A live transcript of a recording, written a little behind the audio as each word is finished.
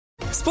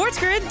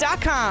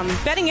SportsGrid.com.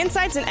 Betting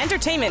insights and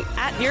entertainment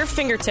at your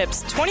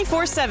fingertips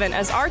 24/7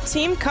 as our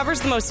team covers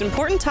the most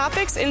important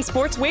topics in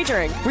sports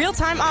wagering.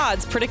 Real-time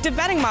odds, predictive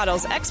betting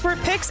models, expert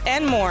picks,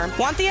 and more.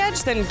 Want the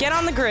edge? Then get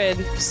on the grid.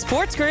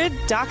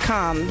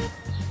 SportsGrid.com.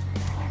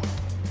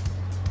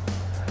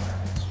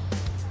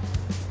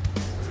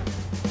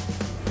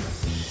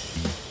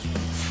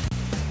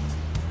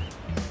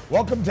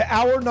 Welcome to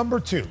hour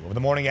number 2 of the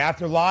Morning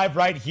After, live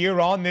right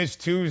here on this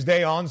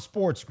Tuesday on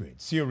Sports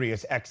Grid,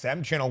 Sirius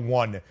XM, channel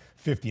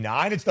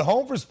 159. It's the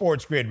home for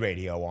Sports Grid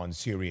Radio on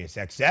Sirius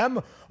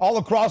XM, all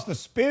across the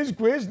Spiz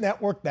Grizz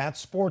network.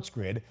 That's Sports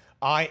Grid.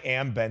 I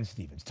am Ben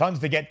Stevens. Tons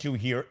to get to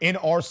here in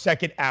our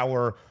second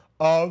hour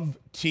of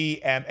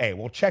TMA.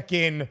 We'll check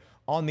in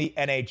on the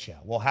NHL.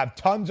 We'll have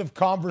tons of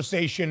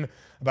conversation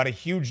about a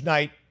huge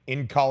night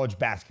in college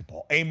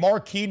basketball, a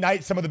marquee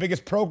night, some of the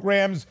biggest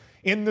programs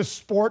in the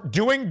sport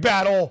doing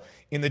battle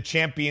in the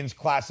Champions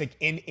Classic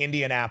in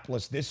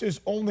Indianapolis. This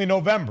is only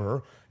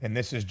November, and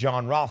this is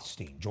John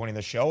Rothstein joining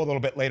the show a little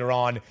bit later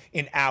on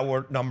in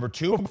hour number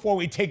 2 before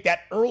we take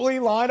that early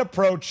line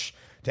approach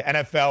to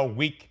NFL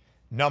week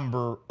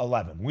number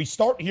 11. We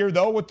start here,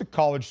 though, with the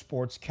college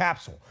sports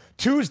capsule.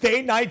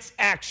 Tuesday night's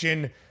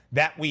action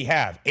that we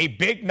have. A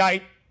big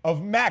night of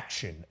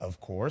MACtion,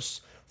 of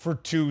course, for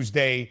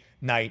Tuesday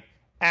night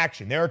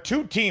action. There are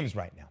 2 teams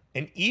right now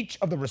in each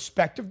of the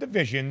respective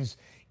divisions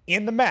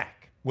in the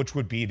MAC, which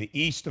would be the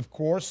East, of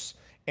course,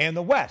 and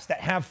the West, that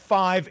have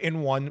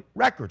 5-1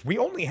 records. We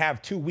only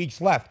have 2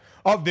 weeks left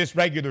of this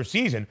regular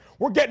season.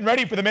 We're getting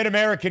ready for the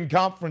Mid-American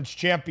Conference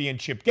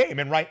Championship game,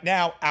 and right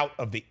now, out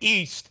of the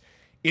East,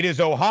 it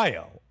is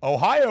Ohio.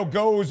 Ohio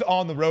goes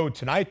on the road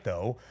tonight,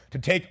 though, to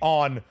take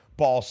on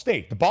Ball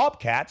State. The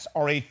Bobcats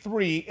are a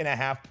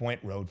 3.5-point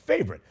road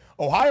favorite.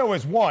 Ohio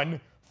has won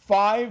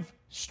 5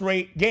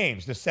 straight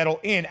games to settle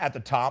in at the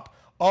top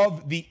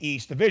of the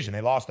East Division.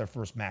 They lost their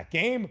first MAC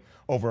game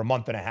over a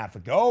month and a half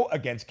ago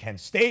against Kent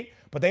State,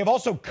 but they have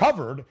also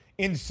covered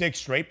in 6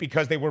 straight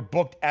because they were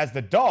booked as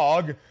the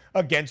dog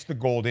against the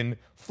Golden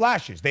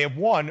Flashes. They have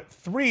won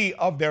 3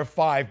 of their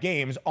 5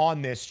 games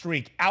on this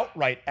streak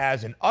outright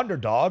as an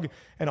underdog,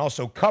 and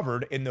also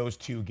covered in those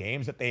 2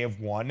 games that they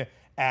have won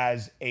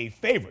as a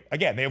favorite.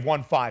 Again, they have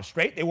won 5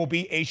 straight. They will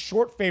be a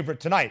short favorite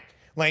tonight,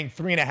 laying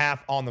 3.5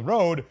 on the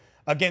road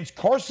against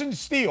Carson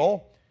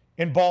Steele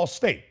in Ball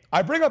State.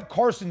 I bring up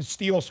Carson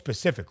Steele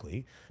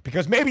specifically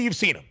because maybe you've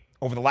seen him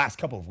over the last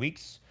couple of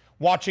weeks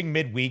watching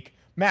midweek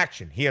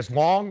MACtion. He has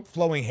long,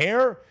 flowing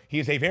hair. He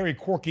is a very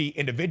quirky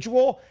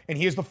individual, and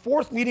he is the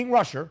 4th leading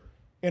rusher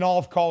in all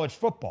of college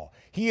football.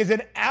 He is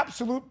an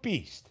absolute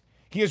beast.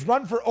 He has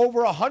run for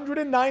over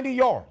 190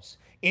 yards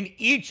in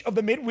each of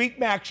the midweek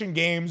MACtion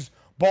games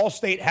Ball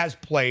State has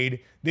played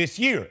this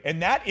year,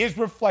 and that is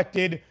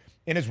reflected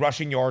in his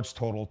rushing yards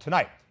total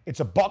tonight. It's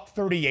a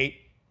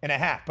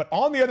 $138.5. But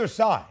on the other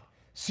side,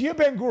 Sia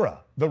Bangura,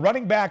 the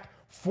running back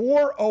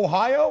for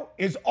Ohio,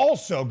 is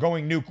also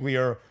going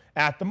nuclear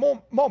at the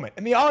moment.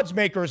 And the odds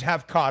makers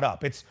have caught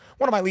up. It's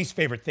one of my least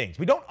favorite things.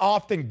 We don't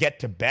often get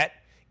to bet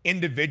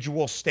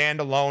individual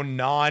standalone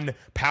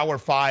non-Power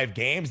 5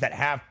 games that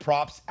have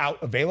props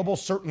out available,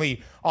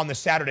 certainly on the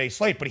Saturday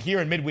slate. But here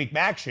in midweek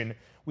MACtion,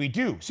 we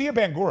do. Sia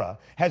Bangura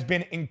has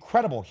been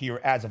incredible here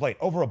as of late.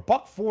 Over a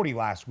 $140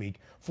 last week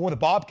for the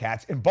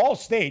Bobcats. And Ball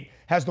State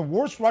has the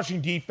worst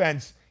rushing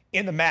defense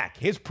in the MAC.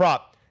 His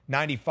prop,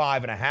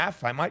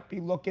 95.5. I might be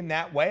looking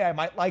that way. I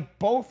might like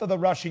both of the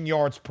rushing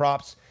yards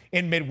props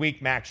in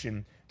midweek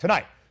MACtion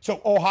tonight.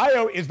 So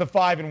Ohio is the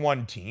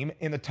 5-1 team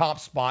in the top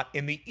spot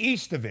in the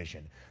East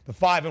Division. The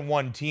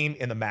 5-1 team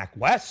in the MAC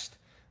West,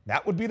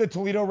 that would be the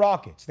Toledo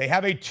Rockets. They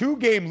have a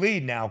 2-game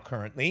lead now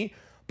currently,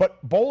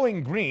 but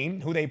Bowling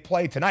Green, who they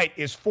play tonight,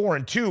 is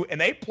 4-2,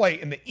 and they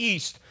play in the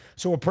East,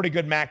 so a pretty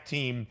good MAC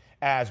team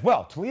as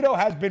well. Toledo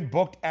has been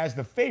booked as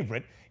the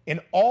favorite in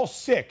all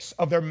 6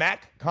 of their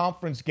MAC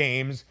conference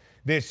games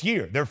this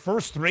year. Their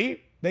first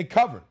 3, they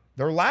covered.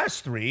 Their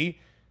last 3,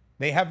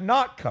 they have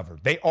not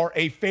covered. They are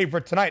a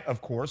favorite tonight,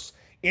 of course,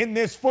 in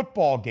this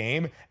football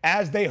game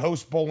as they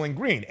host Bowling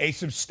Green. A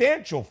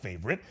substantial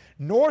favorite,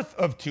 north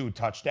of 2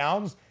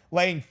 touchdowns,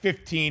 laying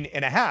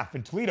 15.5.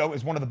 And Toledo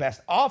is one of the best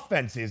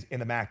offenses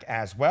in the MAC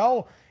as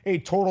well. A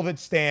total that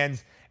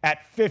stands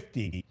at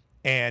 50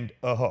 and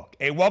a hook.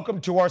 A welcome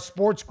to our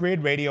Sports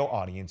Grid Radio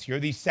audience here,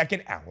 the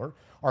second hour,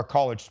 our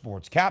college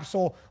sports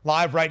capsule,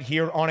 live right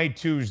here on a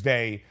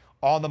Tuesday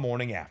on the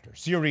Morning After.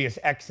 Sirius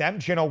XM,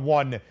 channel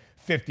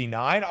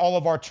 159. All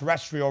of our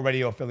terrestrial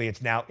radio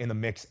affiliates now in the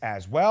mix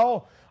as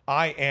well.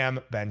 I am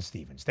Ben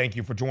Stevens. Thank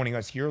you for joining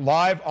us here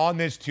live on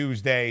this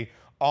Tuesday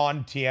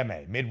on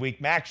TMA.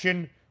 Midweek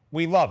MACtion,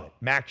 we love it.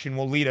 MACtion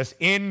will lead us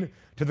in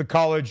to the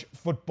college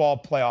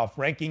football playoff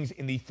rankings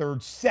in the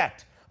 3rd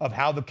set of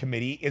how the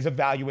committee is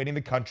evaluating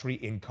the country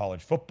in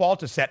college football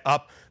to set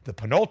up the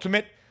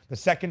penultimate, the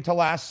second to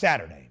last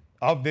Saturday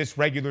of this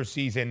regular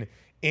season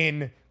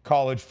in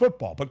college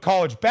football. But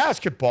college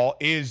basketball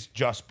is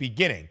just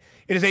beginning.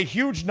 It is a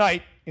huge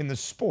night in the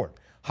sport,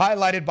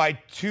 highlighted by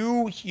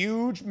 2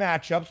 huge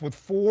matchups with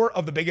 4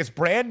 of the biggest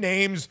brand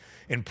names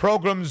and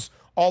programs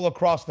all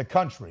across the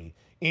country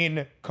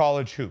in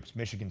college hoops.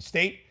 Michigan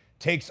State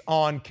takes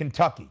on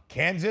Kentucky.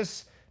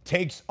 Kansas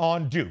takes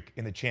on Duke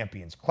in the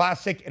Champions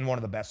Classic in one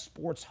of the best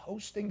sports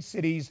hosting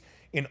cities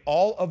in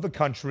all of the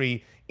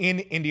country in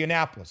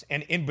Indianapolis.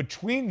 And in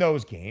between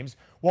those games,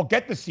 we'll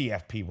get the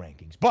CFP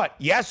rankings. But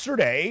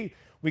yesterday,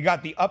 we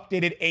got the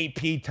updated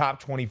AP Top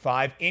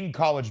 25 in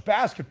college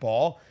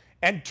basketball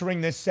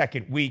entering this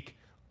second week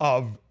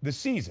of the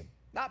season.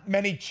 Not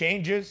many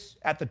changes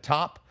at the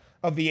top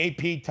of the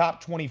AP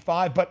Top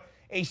 25, but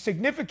a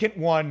significant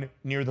one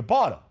near the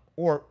bottom,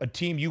 or a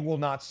team you will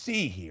not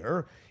see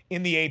here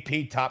in the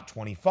AP Top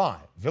 25.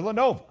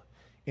 Villanova,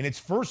 in its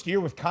first year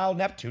with Kyle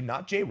Neptune,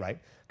 not Jay Wright,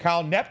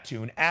 Kyle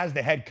Neptune as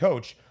the head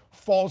coach,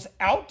 falls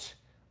out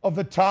of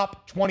the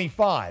top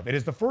 25. It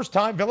is the first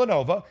time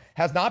Villanova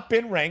has not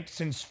been ranked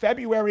since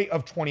February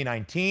of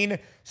 2019,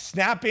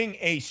 snapping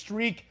a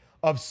streak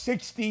of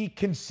 60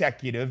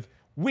 consecutive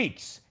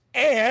weeks.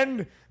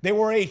 And they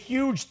were a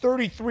huge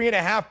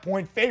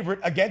 33.5-point favorite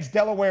against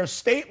Delaware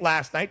State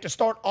last night to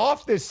start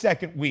off this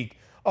second week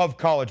of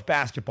college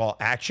basketball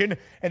action.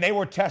 And they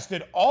were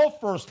tested all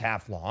first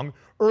half long,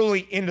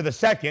 early into the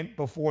second,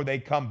 before they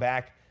come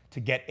back to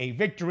get a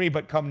victory,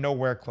 but come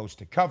nowhere close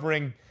to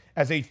covering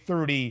as a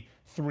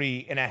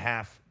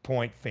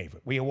 33.5-point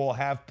favorite. We will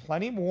have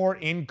plenty more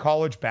in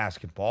college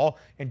basketball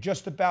in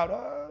just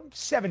about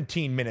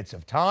 17 minutes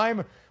of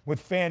time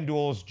with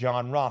FanDuel's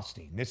John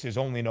Rothstein. This is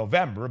only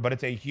November, but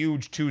it's a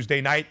huge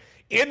Tuesday night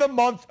in the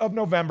month of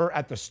November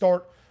at the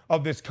start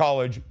of this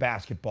college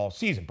basketball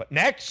season. But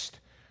next,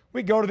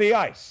 we go to the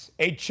ice,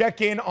 a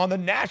check-in on the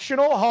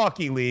National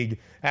Hockey League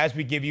as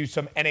we give you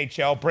some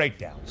NHL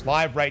breakdowns.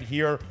 Live right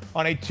here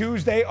on a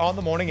Tuesday on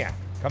the morning after.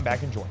 Come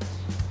back and join us.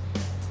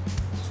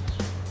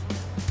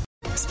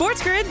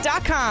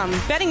 SportsGrid.com.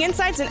 Betting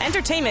insights and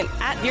entertainment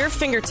at your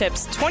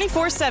fingertips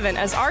 24/7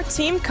 as our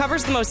team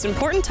covers the most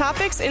important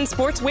topics in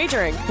sports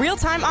wagering.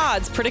 Real-time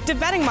odds, predictive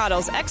betting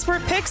models,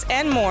 expert picks,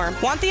 and more.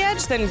 Want the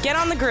edge? Then get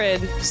on the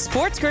grid.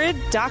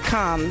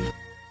 SportsGrid.com.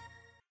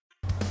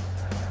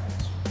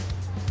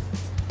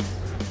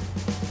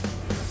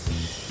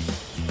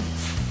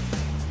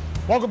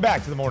 Welcome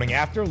back to the Morning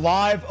After,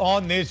 live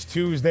on this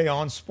Tuesday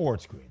on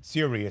Sports Grid,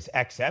 Sirius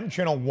XM,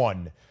 channel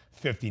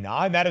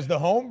 159. That is the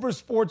home for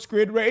Sports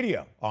Grid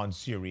Radio on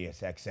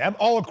Sirius XM,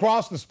 all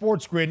across the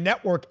Sports Grid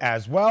network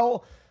as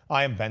well.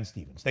 I am Ben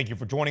Stevens. Thank you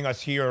for joining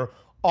us here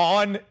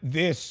on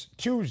this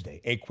Tuesday.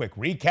 A quick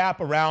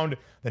recap around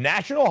the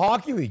National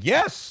Hockey League.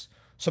 Yes,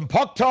 some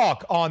puck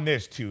talk on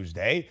this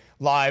Tuesday,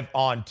 live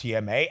on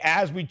TMA,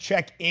 as we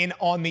check in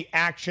on the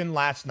action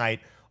last night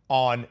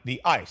on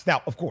the ice.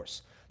 Now, of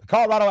course, the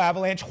Colorado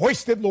Avalanche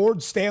hoisted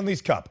Lord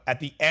Stanley's Cup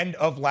at the end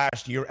of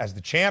last year as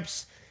the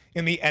champs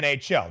in the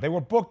NHL. They were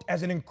booked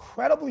as an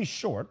incredibly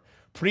short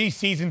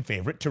preseason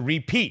favorite to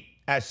repeat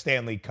as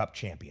Stanley Cup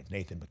champions.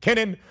 Nathan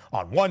MacKinnon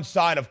on one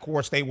side, of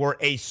course, they were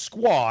a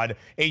squad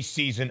a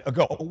season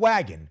ago, a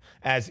wagon,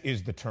 as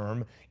is the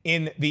term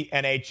in the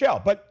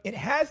NHL. But it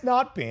has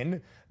not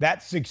been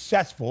that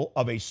successful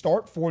of a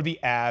start for the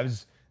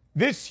Avs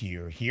this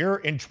year, here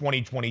in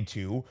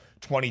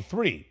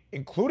 2022-23,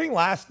 including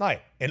last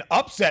night, an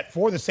upset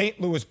for the St.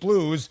 Louis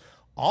Blues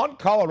on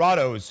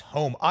Colorado's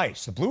home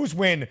ice. The Blues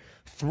win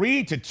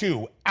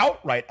 3-2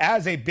 outright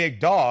as a big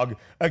dog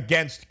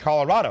against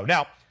Colorado.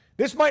 Now,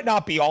 this might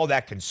not be all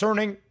that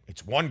concerning.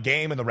 It's one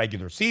game in the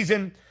regular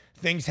season.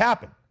 Things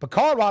happen. But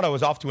Colorado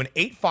is off to an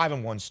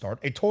 8-5-1 start,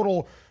 a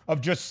total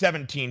of just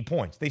 17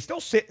 points. They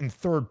still sit in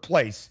third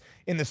place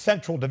in the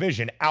Central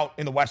Division out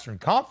in the Western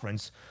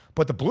Conference,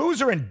 but the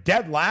Blues are in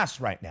dead last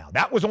right now.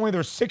 That was only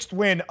their sixth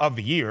win of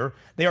the year.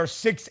 They are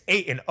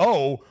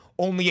 6-8-0,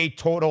 only a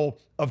total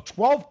of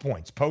 12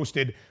 points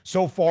posted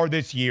so far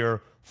this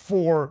year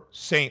for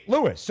St.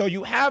 Louis. So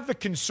you have the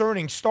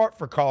concerning start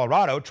for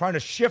Colorado, trying to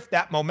shift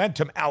that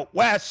momentum out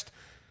west,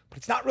 but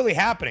it's not really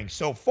happening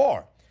so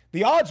far.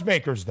 The odds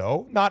makers,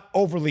 though, not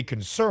overly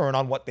concerned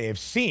on what they have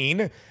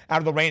seen out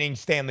of the reigning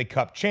Stanley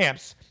Cup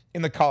champs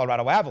in the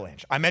Colorado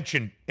Avalanche. I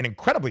mentioned an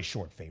incredibly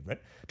short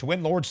favorite to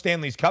win Lord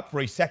Stanley's Cup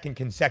for a second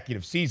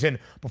consecutive season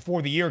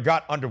before the year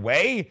got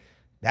underway.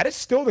 That is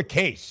still the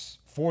case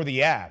for the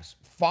Avs.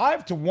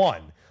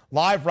 5-1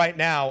 live right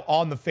now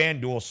on the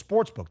FanDuel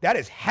Sportsbook. That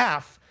is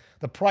half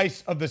the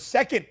price of the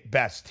second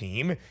best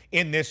team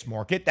in this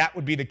market. That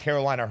would be the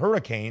Carolina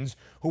Hurricanes,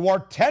 who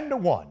are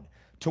 10-1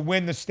 to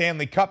win the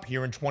Stanley Cup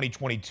here in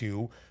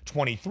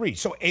 2022-23.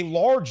 So a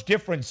large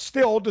difference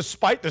still,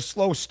 despite the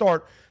slow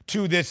start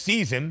to this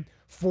season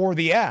for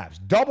the Avs.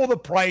 Double the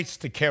price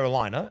to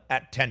Carolina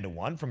at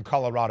 10-1 from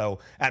Colorado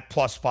at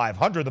plus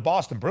 500. The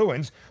Boston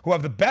Bruins, who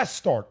have the best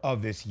start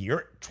of this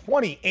year,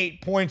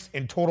 28 points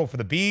in total for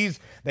the Bees.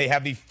 They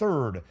have the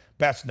third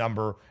best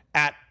number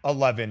at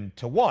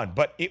 11-1.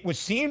 But it would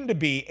seem to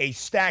be a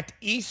stacked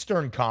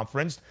Eastern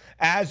Conference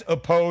as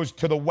opposed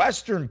to the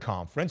Western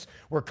Conference,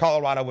 where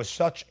Colorado was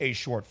such a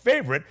short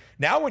favorite.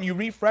 Now, when you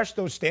refresh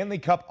those Stanley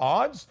Cup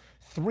odds,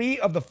 3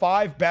 of the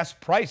 5 best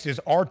prices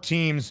are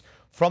teams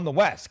from the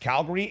West.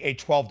 Calgary, a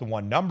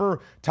 12-1 number,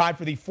 tied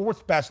for the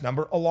 4th best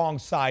number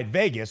alongside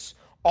Vegas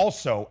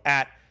also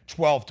at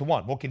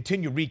 12-1. We'll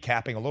continue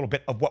recapping a little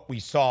bit of what we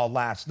saw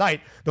last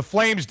night. The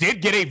Flames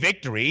did get a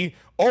victory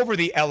over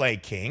the LA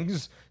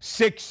Kings,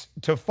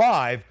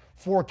 6-5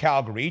 for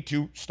Calgary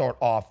to start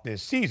off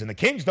this season. The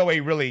Kings, though, a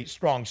really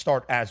strong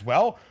start as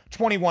well.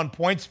 21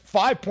 points,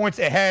 5 points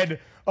ahead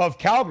of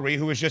Calgary,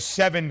 who is just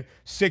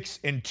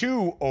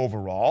 7-6-2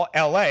 overall.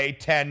 LA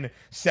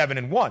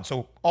 10-7-1.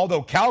 So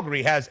although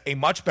Calgary has a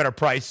much better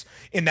price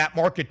in that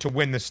market to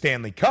win the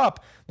Stanley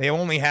Cup, they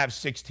only have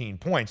 16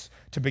 points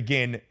to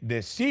begin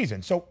this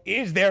season. So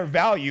is there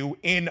value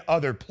in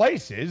other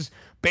places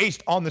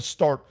based on the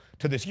start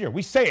to this year?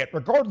 We say it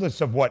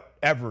regardless of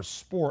whatever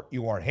sport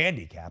you are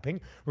handicapping,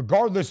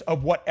 regardless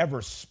of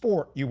whatever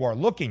sport you are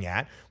looking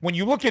at. When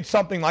you look at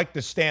something like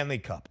the Stanley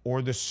Cup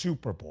or the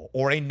Super Bowl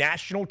or a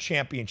national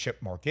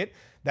championship market,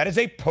 that is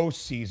a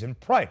postseason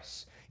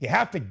price. You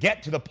have to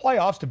get to the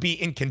playoffs to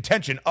be in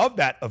contention of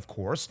that, of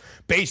course,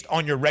 based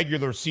on your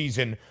regular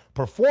season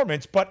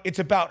performance. But it's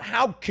about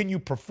how can you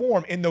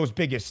perform in those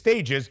biggest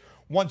stages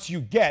once you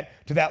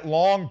get to that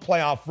long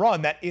playoff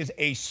run that is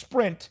a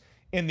sprint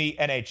in the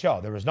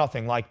NHL. There is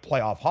nothing like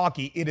playoff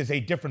hockey. It is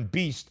a different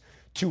beast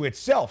to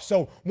itself.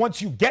 So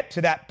once you get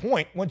to that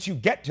point, once you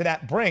get to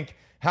that brink,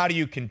 how do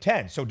you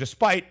contend? So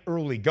despite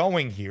early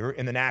going here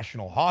in the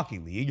National Hockey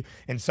League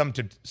and some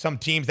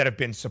teams that have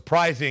been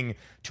surprising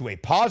to a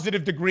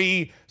positive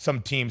degree,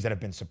 some teams that have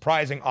been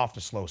surprising off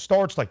to slow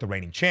starts like the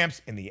reigning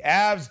champs in the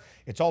Avs,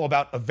 it's all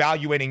about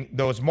evaluating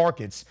those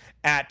markets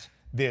at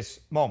this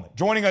moment.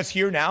 Joining us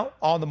here now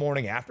on the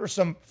morning after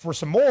for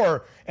some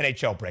more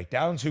NHL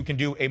breakdowns, who can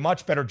do a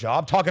much better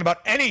job talking about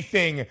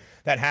anything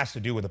that has to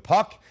do with the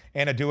puck.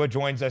 Anna Dua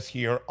joins us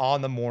here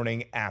on the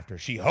morning after.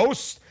 She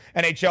hosts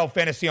NHL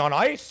Fantasy on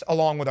Ice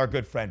along with our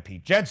good friend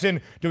Pete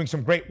Jensen, doing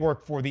some great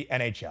work for the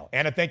NHL.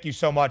 Anna, thank you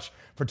so much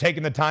for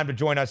taking the time to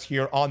join us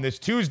here on this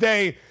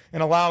Tuesday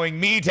and allowing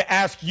me to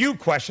ask you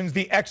questions,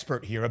 the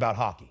expert here about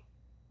hockey.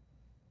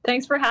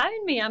 Thanks for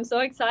having me. I'm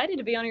so excited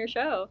to be on your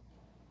show.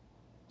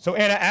 So,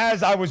 Anna,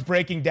 as I was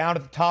breaking down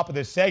at the top of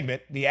this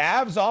segment, the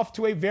Avs off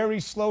to a very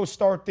slow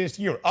start this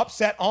year.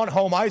 Upset on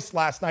home ice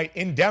last night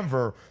in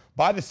Denver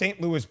by the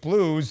St. Louis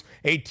Blues,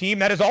 a team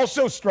that has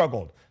also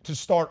struggled to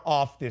start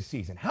off this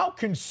season. How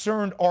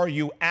concerned are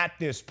you at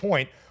this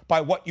point by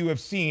what you have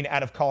seen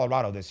out of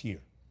Colorado this year?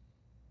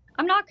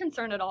 I'm not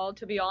concerned at all,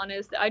 to be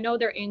honest. I know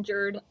they're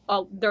injured.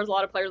 There's a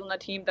lot of players on the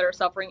team that are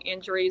suffering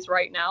injuries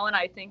right now, and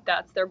I think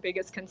that's their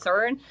biggest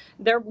concern.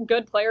 Their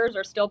good players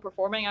are still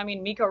performing. I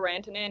mean, Mikko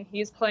Rantanen,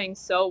 he's playing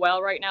so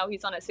well right now.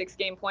 He's on a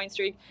 6-game point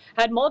streak,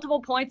 had multiple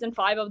points in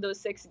 5 of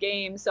those 6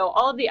 games. So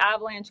all of the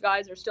Avalanche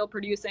guys are still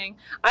producing.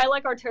 I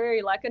like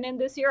Artturi Lehkonen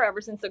this year. Ever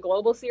since the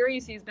Global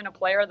Series, he's been a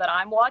player that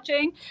I'm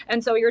watching.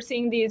 And so you're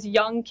seeing these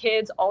young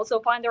kids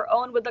also find their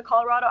own with the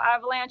Colorado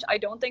Avalanche. I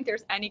don't think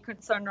there's any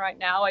concern right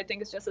now. I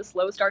think it's just a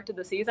slow start to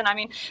the season. I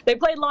mean, they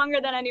played longer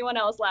than anyone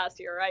else last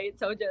year, right?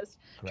 So just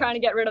trying to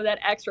get rid of that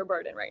extra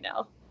burden right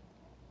now.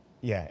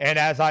 Yeah, and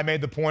as I made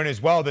the point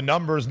as well, the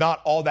numbers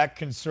not all that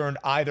concerned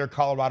either.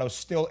 Colorado's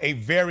still a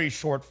very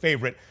short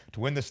favorite to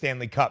win the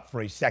Stanley Cup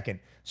for a second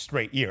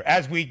straight year.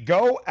 As we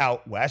go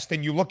out west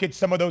and you look at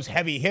some of those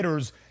heavy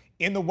hitters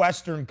in the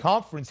Western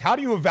Conference, how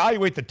do you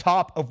evaluate the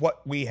top of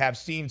what we have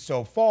seen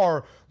so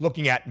far,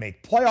 looking at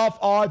make playoff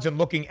odds and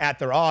looking at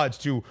their odds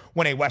to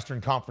win a Western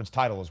Conference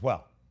title as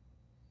well?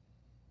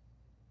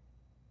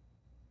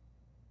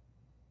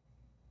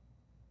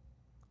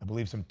 I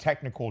believe some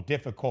technical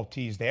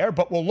difficulties there,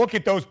 but we'll look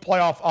at those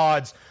playoff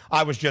odds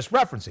I was just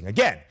referencing.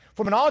 Again,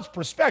 from an odds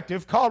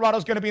perspective,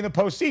 Colorado's going to be in the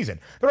postseason.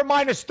 They're a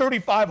minus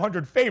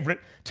 3,500 favorite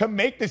to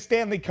make the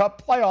Stanley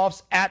Cup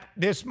playoffs at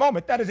this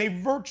moment. That is a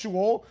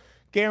virtual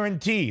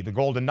guarantee. The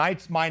Golden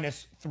Knights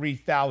minus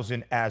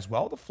 3,000 as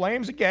well. The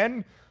Flames,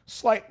 again,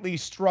 slightly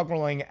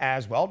struggling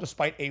as well,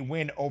 despite a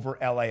win over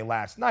LA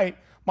last night,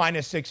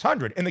 minus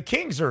 600. And the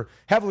Kings are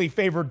heavily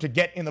favored to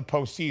get in the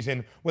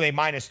postseason with a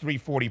minus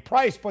 340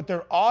 price, but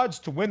their odds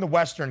to win the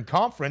Western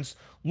Conference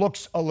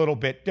looks a little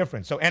bit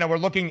different. So, Anna, we're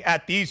looking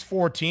at these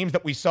 4 teams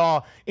that we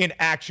saw in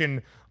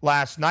action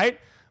last night.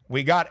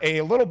 We got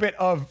a little bit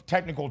of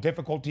technical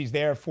difficulties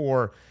there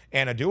for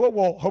Anna Dua.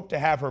 We'll hope to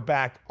have her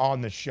back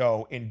on the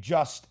show in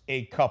just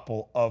a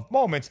couple of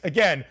moments.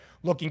 Again,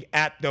 looking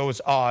at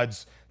those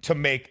odds to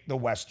make the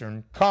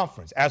Western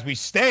Conference. As we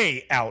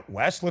stay out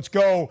west, let's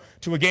go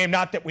to a game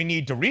not that we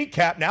need to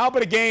recap now,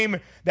 but a game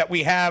that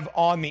we have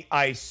on the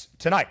ice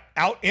tonight.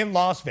 Out in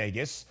Las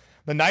Vegas,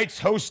 the Knights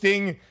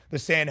hosting the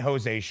San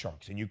Jose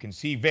Sharks. And you can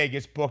see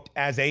Vegas booked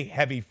as a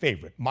heavy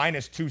favorite,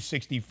 minus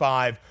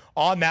 265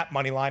 on that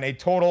money line, a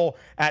total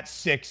at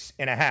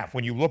 6.5.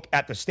 When you look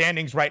at the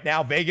standings right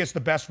now, Vegas,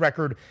 the best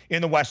record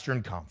in the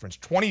Western Conference,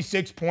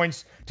 26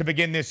 points to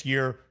begin this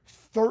year,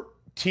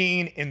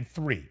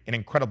 13-3, an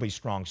incredibly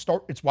strong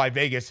start. It's why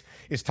Vegas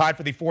is tied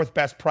for the 4th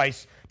best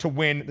price to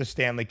win the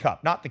Stanley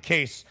Cup. Not the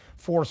case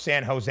for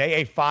San Jose,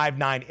 a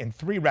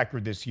 5-9-3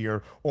 record this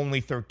year,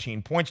 only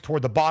 13 points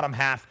toward the bottom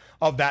half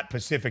of that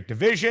Pacific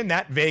Division.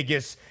 That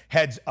Vegas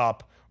heads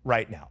up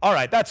right now. All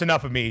right, that's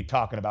enough of me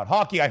talking about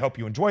hockey. I hope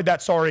you enjoyed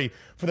that. Sorry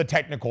for the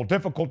technical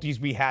difficulties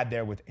we had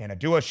there with Anna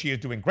Dua. She is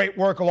doing great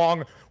work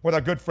along with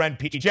our good friend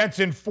Pete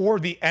Jensen for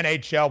the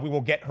NHL. We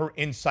will get her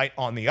insight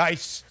on the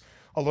ice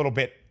a little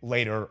bit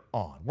later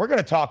on. We're going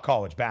to talk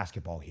college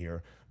basketball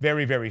here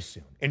very, very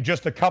soon. In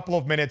just a couple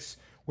of minutes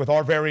with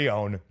our very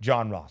own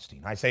John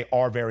Rothstein. I say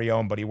our very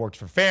own, but he works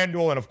for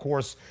FanDuel and, of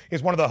course,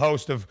 is one of the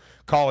hosts of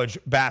College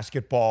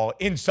Basketball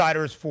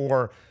Insiders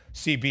for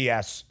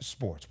CBS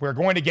Sports. We're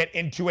going to get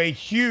into a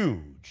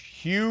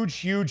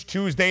huge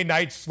Tuesday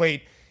night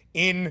slate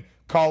in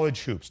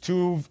college hoops.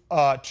 Two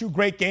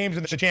great games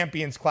in the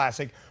Champions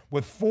Classic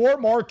with four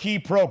marquee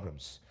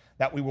programs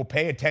that we will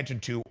pay attention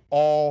to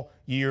all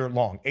year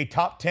long. A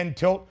top 10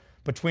 tilt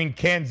between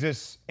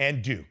Kansas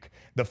and Duke.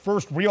 The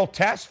first real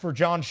test for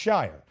John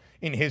Shire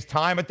in his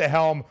time at the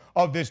helm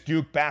of this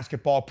Duke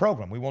basketball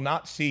program. We will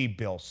not see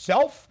Bill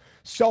Self,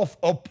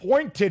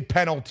 self-appointed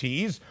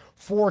penalties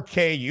for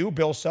KU.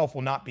 Bill Self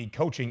will not be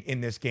coaching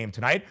in this game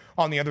tonight.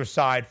 On the other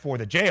side for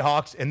the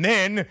Jayhawks. And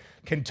then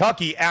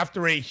Kentucky,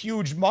 after a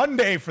huge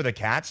Monday for the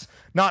Cats,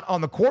 not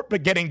on the court,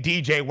 but getting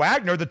DJ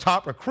Wagner, the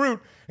top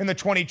recruit in the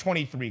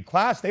 2023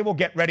 class. They will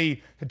get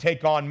ready to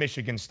take on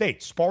Michigan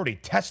State. Sparty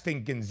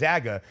testing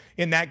Gonzaga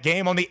in that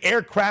game on the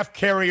aircraft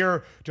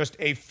carrier just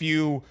a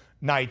few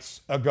nights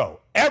ago.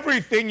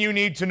 Everything you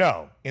need to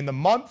know in the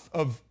month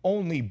of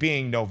only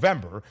being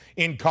November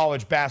in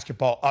college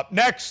basketball up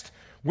next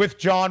with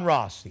John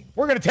Rothstein.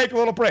 We're going to take a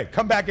little break.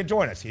 Come back and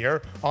join us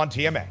here on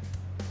TMA.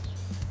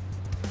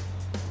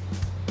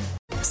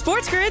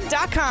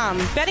 SportsGrid.com.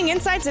 Betting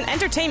insights and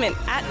entertainment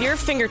at your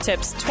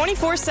fingertips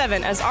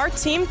 24/7 as our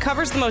team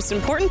covers the most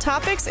important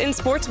topics in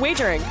sports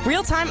wagering.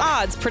 Real-time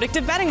odds,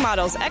 predictive betting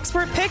models,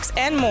 expert picks,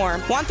 and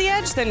more. Want the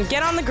edge? Then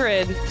get on the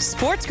grid.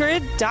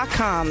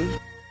 SportsGrid.com.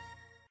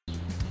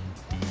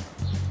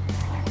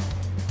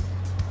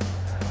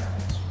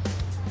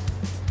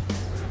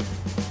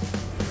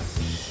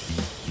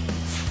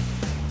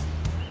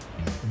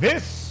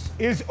 This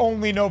is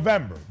only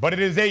November, but it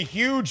is a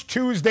huge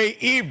Tuesday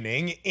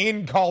evening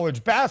in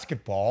college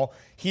basketball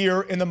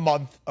here in the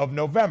month of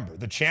November.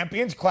 The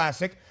Champions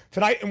Classic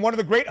tonight in one of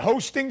the great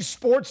hosting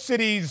sports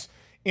cities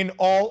in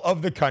all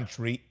of the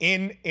country,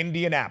 in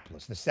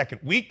Indianapolis. The second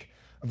week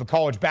of the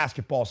college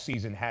basketball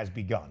season has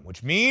begun,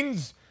 which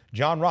means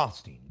John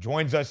Rothstein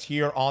joins us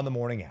here on the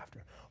morning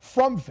after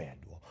from FanDuel,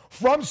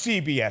 from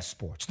CBS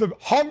Sports, the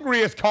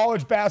hungriest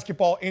college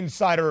basketball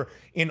insider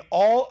in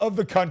all of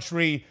the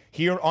country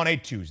here on a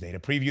Tuesday to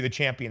preview the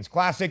Champions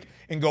Classic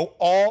and go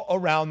all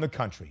around the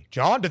country.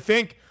 John, to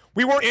think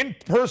we were in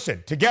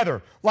person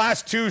together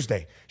last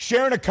Tuesday,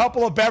 sharing a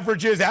couple of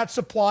beverages at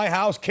Supply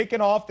House,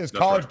 kicking off this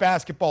college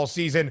basketball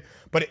season.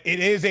 But it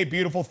is a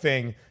beautiful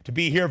thing to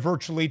be here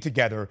virtually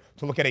together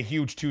to look at a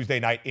huge Tuesday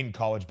night in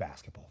college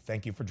basketball.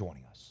 Thank you for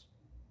joining us.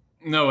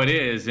 No, it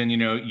is. And, you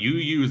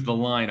use the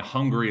line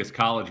hungriest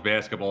college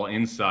basketball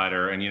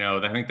insider. And,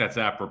 I think that's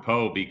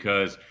apropos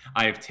because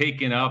I have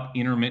taken up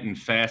intermittent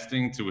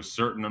fasting to a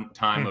certain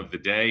time of the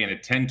day. And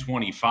at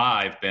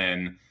 10:25,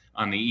 Ben,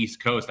 on the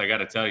East Coast, I got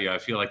to tell you, I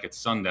feel like it's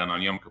sundown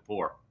on Yom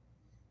Kippur.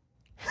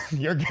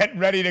 You're getting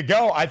ready to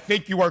go. I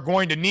think you are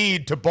going to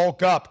need to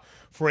bulk up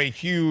for a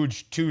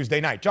huge Tuesday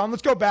night. John,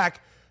 let's go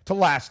back to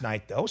last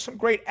night, though. Some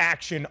great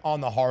action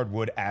on the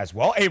hardwood as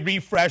well. A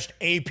refreshed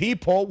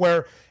AP poll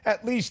where,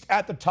 at least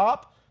at the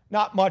top,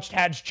 not much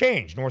has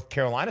changed. North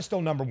Carolina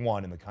still number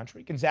 1 in the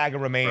country. Gonzaga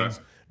remains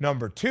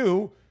number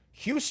 2.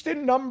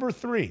 Houston number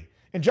 3.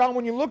 And, John,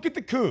 when you look at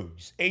the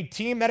Cougs, a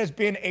team that has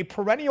been a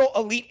perennial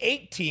Elite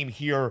 8 team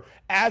here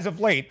as of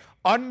late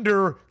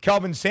under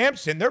Kelvin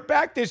Sampson, they're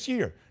back this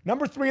year.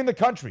 Number 3 in the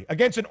country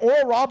against an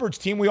Oral Roberts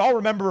team we all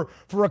remember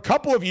for a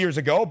couple of years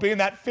ago being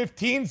that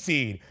 15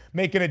 seed,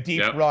 making a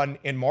deep run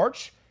in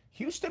March.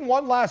 Houston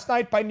won last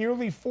night by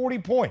nearly 40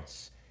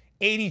 points,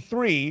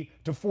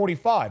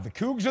 83-45. The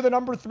Cougs are the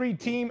number 3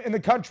 team in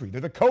the country.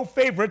 They're the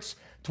co-favorites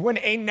to win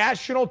a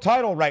national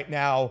title right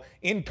now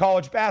in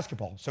college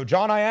basketball. So,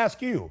 John, I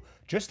ask you,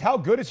 just how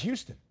good is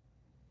Houston?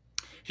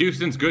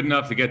 Houston's good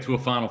enough to get to a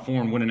Final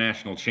Four and win a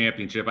national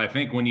championship. I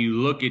think when you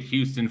look at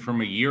Houston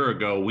from a year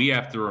ago, we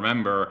have to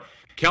remember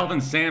Kelvin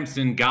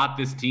Sampson got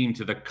this team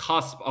to the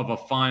cusp of a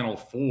Final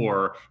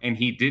Four, and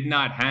he did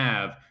not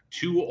have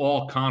 2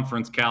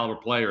 all-conference caliber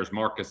players,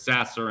 Marcus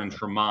Sasser and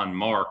Tremont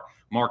Mark.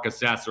 Marcus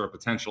Sasser, a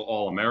potential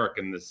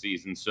All-American this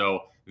season.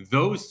 So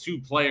those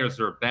 2 players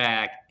are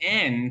back,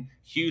 and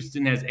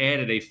Houston has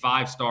added a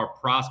 5-star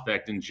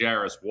prospect in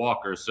Jarris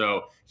Walker.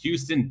 So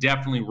Houston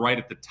definitely right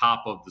at the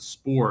top of the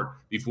sport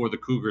before the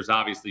Cougars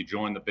obviously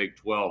join the Big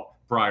 12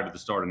 prior to the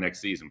start of next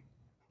season.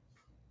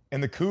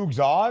 And the Cougs'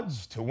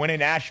 odds to win a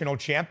national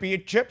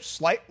championship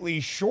slightly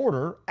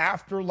shorter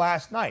after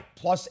last night.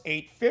 Plus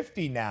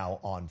 850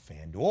 now on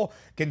FanDuel.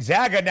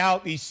 Gonzaga now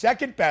the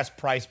second best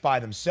price by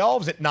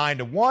themselves at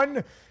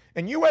 9-1.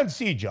 And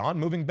UNC, John,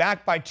 moving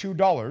back by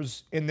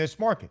 $2 in this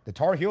market. The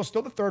Tar Heels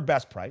still the third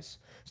best price.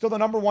 Still the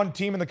number 1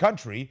 team in the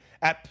country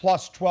at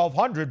plus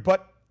 1,200.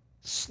 But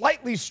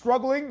slightly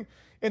struggling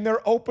in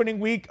their opening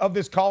week of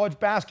this college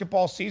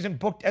basketball season,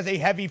 booked as a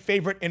heavy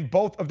favorite in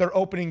both of their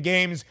opening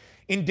games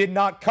and did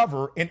not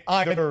cover in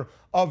either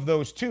of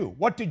those two.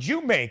 What did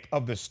you make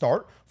of the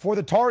start for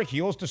the Tar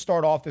Heels to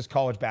start off this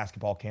college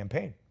basketball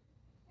campaign?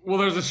 Well,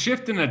 there's a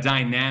shift in the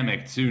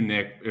dynamic too,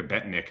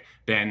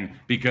 Ben,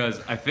 because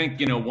I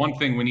think, one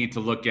thing we need to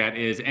look at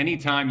is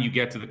anytime you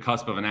get to the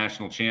cusp of a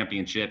national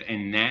championship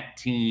and that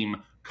team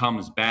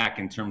comes back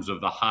in terms of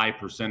the high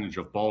percentage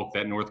of bulk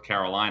that North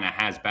Carolina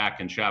has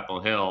back in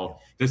Chapel Hill,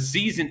 the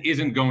season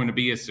isn't going to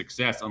be a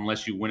success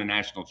unless you win a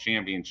national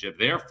championship.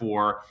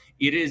 Therefore,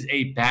 it is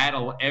a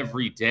battle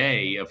every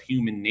day of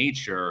human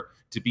nature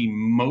to be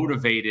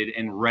motivated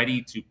and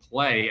ready to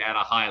play at a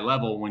high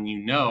level when you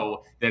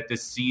know that the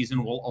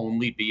season will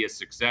only be a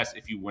success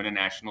if you win a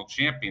national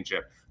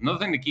championship. Another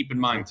thing to keep in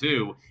mind,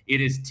 too,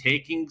 it is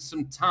taking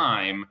some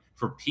time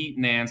for Pete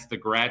Nance, the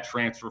grad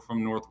transfer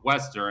from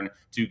Northwestern,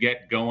 to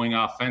get going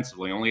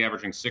offensively, only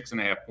averaging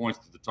 6.5 points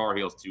to the Tar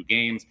Heels 2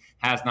 games,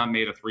 has not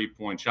made a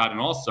three-point shot. And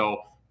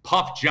also,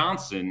 Puff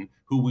Johnson,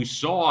 who we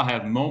saw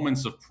have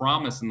moments of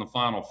promise in the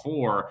Final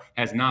Four,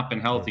 has not been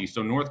healthy.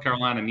 So North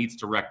Carolina needs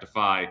to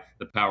rectify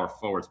the power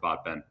forward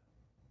spot, Ben.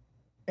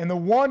 And the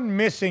one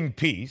missing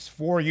piece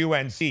for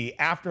UNC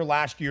after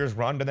last year's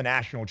run to the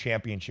national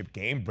championship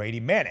game, Brady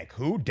Manek,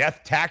 who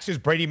death taxes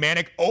Brady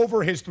Manek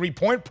over his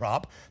three-point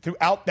prop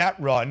throughout that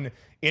run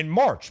in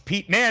March.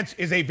 Pete Nance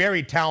is a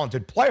very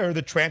talented player,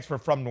 the transfer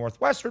from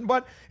Northwestern,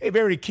 but a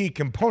very key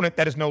component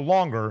that is no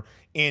longer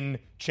in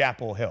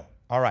Chapel Hill.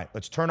 All right,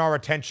 let's turn our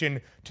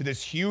attention to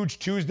this huge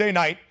Tuesday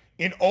night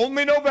in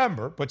only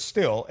November, but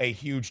still a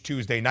huge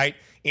Tuesday night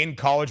in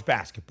college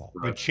basketball.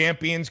 Right. The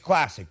Champions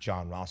Classic,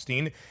 John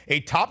Rothstein, a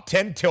top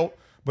 10 tilt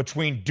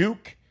between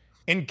Duke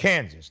and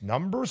Kansas.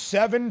 Number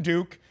 7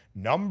 Duke,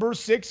 number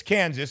 6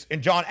 Kansas.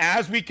 And John,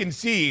 as we can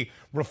see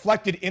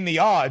reflected in the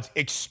odds,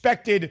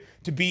 expected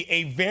to be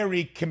a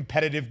very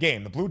competitive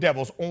game. The Blue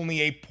Devils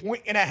only a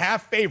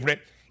 1.5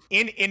 favorite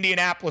in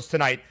Indianapolis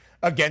tonight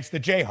against the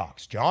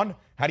Jayhawks. John,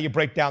 how do you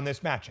break down this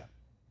matchup?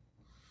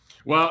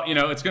 Well,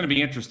 it's going to be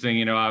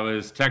interesting. I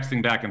was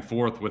texting back and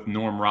forth with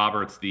Norm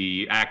Roberts,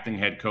 the acting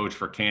head coach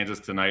for Kansas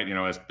tonight,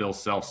 as Bill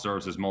Self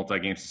serves his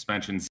multi-game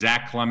suspension.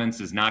 Zach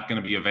Clements is not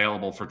going to be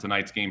available for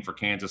tonight's game for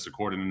Kansas,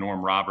 according to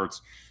Norm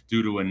Roberts,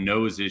 due to a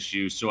nose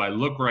issue. So I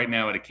look right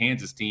now at a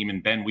Kansas team,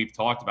 and Ben, we've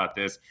talked about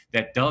this,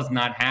 that does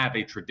not have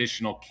a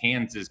traditional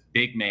Kansas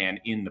big man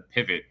in the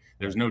pivot.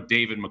 There's no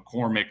David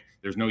McCormick.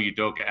 There's no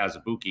Udoka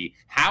Azubuike.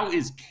 How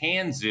is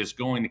Kansas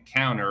going to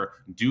counter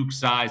Duke's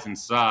size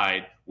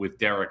inside with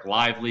Derek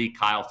Lively,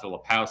 Kyle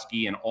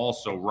Filipowski, and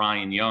also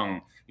Ryan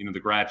Young, the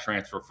grad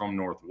transfer from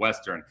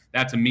Northwestern?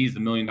 That, to me, is the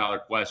million-dollar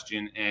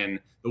question. And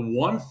the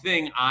one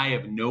thing I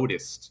have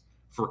noticed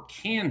for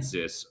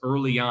Kansas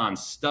early on,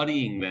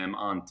 studying them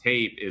on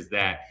tape, is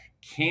that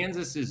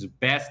Kansas's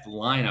best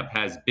lineup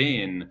has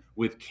been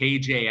with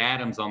KJ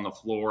Adams on the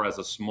floor as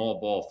a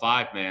small ball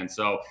 5-man.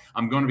 So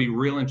I'm going to be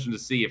real interested to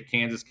see if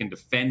Kansas can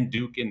defend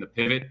Duke in the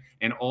pivot.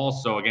 And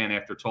also, again,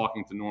 after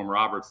talking to Norm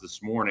Roberts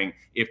this morning,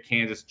 if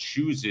Kansas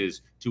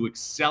chooses to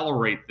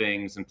accelerate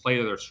things and play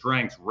to their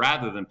strengths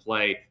rather than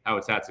play how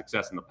it's had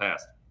success in the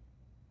past.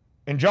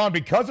 And John,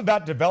 because of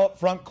that developed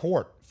front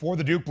court for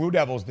the Duke Blue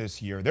Devils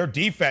this year, their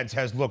defense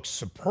has looked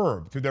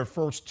superb through their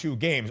first 2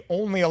 games,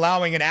 only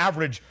allowing an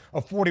average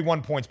of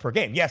 41 points per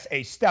game. Yes,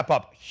 a step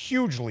up,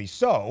 hugely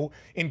so,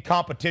 in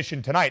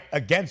competition tonight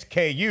against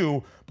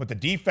KU, but the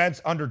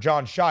defense under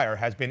John Shire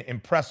has been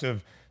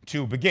impressive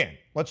to begin.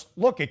 Let's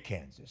look at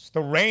Kansas,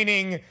 the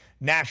reigning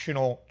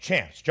national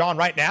champs. John,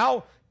 right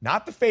now,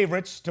 not the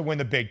favorites to win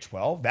the Big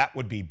 12. That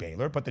would be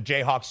Baylor, but the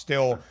Jayhawks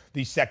still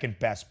the second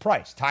best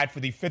price. Tied for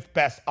the 5th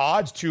best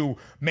odds to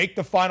make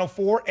the Final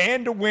Four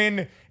and to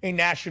win a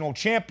national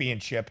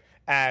championship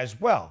as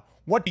well.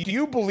 What do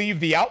you believe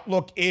the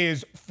outlook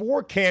is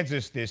for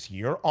Kansas this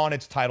year on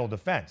its title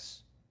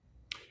defense?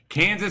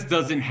 Kansas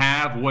doesn't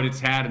have what it's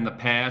had in the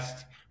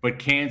past, but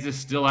Kansas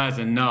still has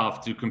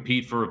enough to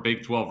compete for a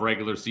Big 12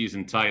 regular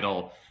season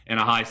title and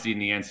a high seed in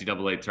the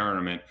NCAA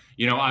tournament.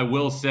 I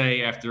will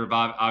say, after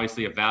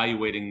obviously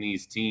evaluating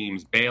these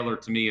teams, Baylor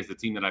to me is the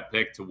team that I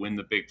picked to win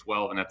the Big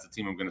 12, and that's the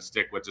team I'm going to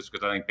stick with just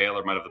because I think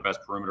Baylor might have the best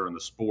perimeter in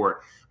the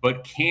sport.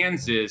 But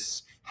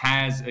Kansas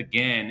has,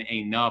 again,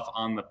 enough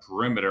on the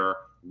perimeter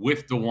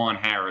with DeJuan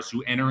Harris,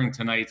 who entering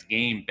tonight's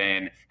game,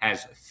 Ben,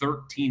 has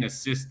 13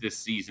 assists this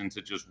season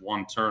to just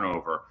 1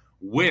 turnover,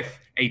 with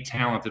a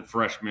talented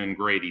freshman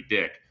Grady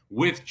Dick,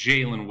 with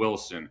Jalen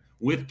Wilson,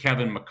 with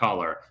Kevin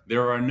McCullough.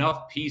 There are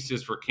enough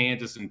pieces for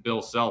Kansas and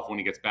Bill Self when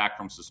he gets back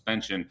from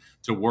suspension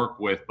to work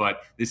with,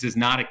 but this is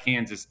not a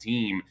Kansas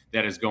team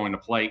that is going to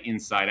play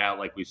inside out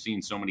like we've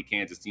seen so many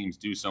Kansas teams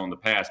do so in the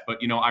past. But,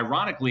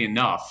 ironically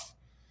enough,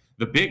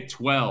 the Big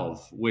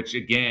 12, which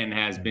again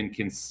has been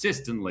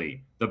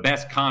consistently the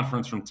best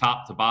conference from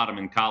top to bottom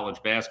in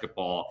college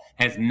basketball,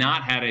 has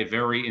not had a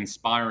very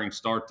inspiring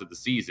start to the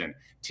season.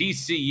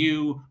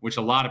 TCU, which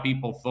a lot of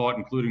people thought,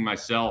 including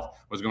myself,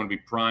 was going to be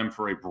primed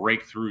for a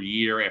breakthrough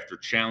year after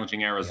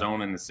challenging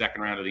Arizona in the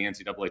second round of the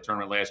NCAA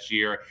tournament last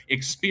year,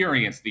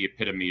 experienced the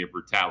epitome of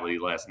brutality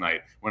last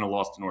night when it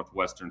lost to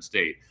Northwestern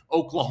State.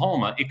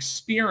 Oklahoma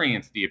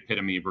experienced the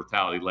epitome of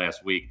brutality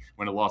last week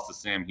when it lost to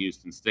Sam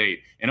Houston State.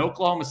 And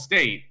Oklahoma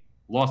State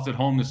lost at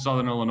home to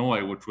Southern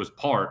Illinois, which was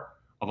part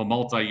of a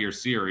multi-year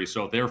series,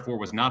 so therefore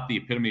was not the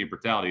epitome of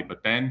brutality,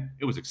 but Ben,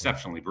 it was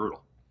exceptionally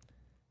brutal.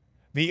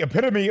 The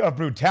epitome of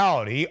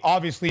brutality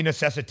obviously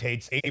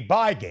necessitates a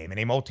bye game in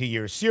a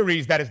multi-year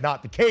series. That is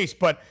not the case,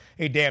 but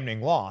a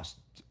damning loss,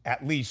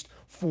 at least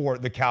for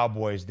the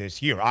Cowboys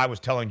this year. I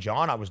was telling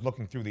John, I was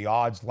looking through the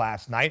odds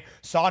last night,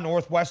 saw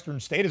Northwestern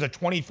State as a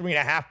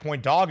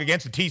 23.5-point dog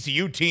against a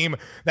TCU team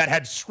that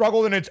had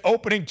struggled in its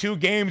opening 2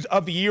 games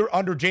of the year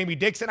under Jamie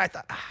Dixon. I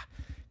thought,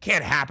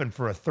 can't happen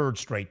for a third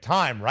straight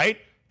time, right?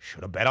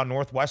 Should have bet on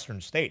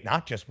Northwestern State,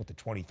 not just with the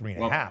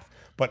 23.5,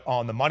 but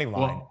on the money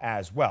line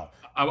as well.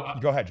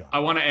 Go ahead, John. I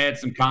want to add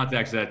some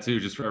context to that, too,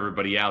 just for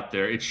everybody out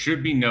there. It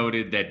should be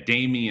noted that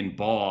Damian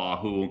Baugh,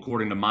 who,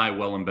 according to my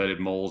well-embedded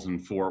moles in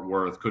Fort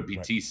Worth, could be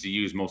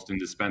TCU's most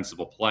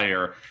indispensable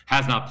player,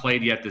 has not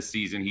played yet this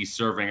season. He's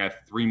serving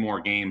at 3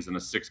 more games and a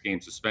 6-game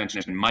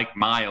suspension. And Mike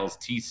Miles,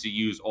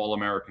 TCU's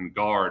All-American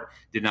guard,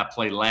 did not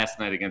play last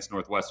night against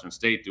Northwestern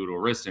State due to a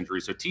wrist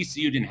injury. So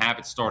TCU didn't have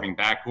its starting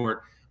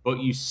backcourt, but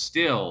you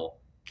still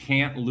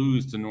can't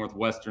lose to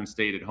Northwestern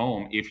State at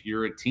home if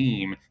you're a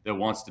team that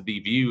wants to be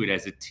viewed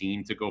as a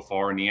team to go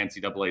far in the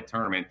NCAA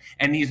tournament.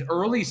 And these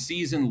early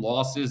season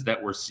losses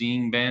that we're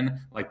seeing, Ben,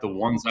 like the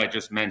ones I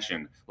just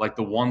mentioned, like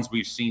the ones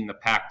we've seen the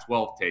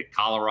Pac-12 take,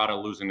 Colorado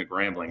losing to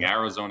Grambling,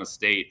 Arizona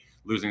State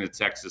losing to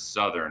Texas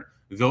Southern,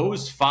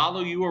 those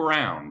follow you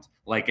around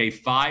like a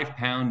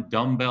 5-pound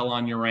dumbbell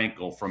on your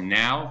ankle from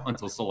now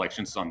until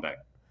Selection Sunday.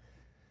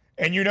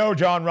 And you know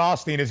John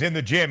Rothstein is in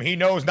the gym. He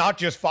knows not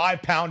just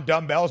 5-pound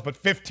dumbbells, but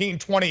 15,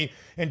 20,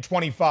 and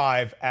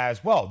 25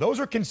 as well. Those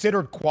are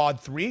considered quad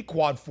 3,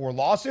 quad 4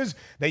 losses.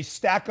 They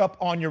stack up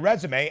on your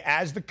resume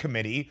as the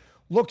committee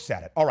looks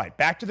at it. All right,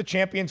 back to the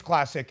Champions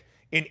Classic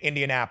in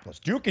Indianapolis.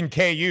 Duke and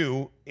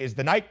KU is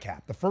the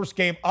nightcap. The first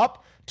game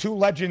up, 2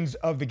 legends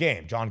of the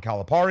game. John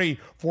Calipari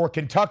for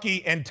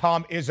Kentucky and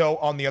Tom Izzo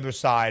on the other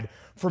side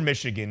for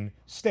Michigan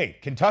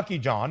State. Kentucky,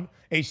 John,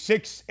 a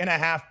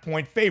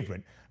 6.5-point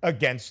favorite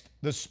against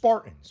the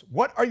Spartans.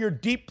 What are your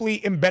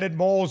deeply embedded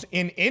moles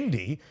in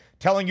Indy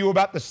telling you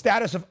about the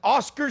status of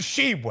Oscar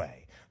Tshiebwe,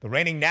 the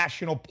reigning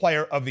National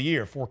Player of the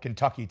Year for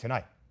Kentucky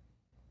tonight?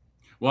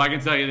 Well, I can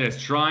tell you this,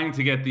 trying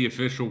to get the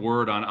official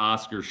word on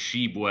Oscar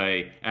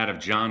Tshiebwe out of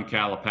John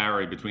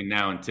Calipari between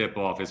now and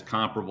tip-off is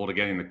comparable to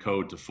getting the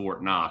code to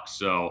Fort Knox.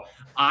 So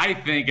I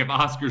think if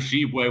Oscar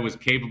Tshiebwe was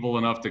capable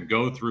enough to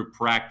go through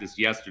practice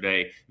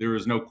yesterday, there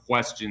is no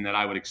question that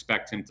I would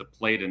expect him to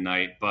play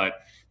tonight. But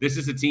this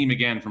is a team,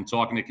 again, from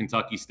talking to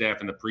Kentucky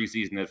staff in the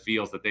preseason that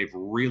feels that they've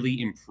really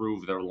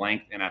improved their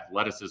length and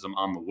athleticism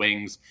on the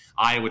wings.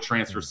 Iowa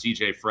transfer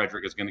C.J.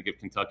 Frederick is going to give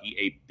Kentucky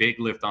a big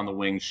lift on the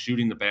wings,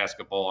 shooting the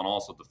basketball and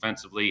also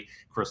defensively.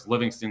 Chris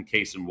Livingston,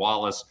 Cason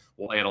Wallace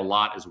will add a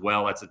lot as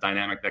well. That's a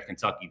dynamic that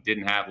Kentucky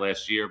didn't have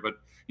last year. But,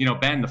 you know,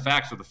 Ben, the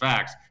facts are the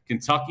facts.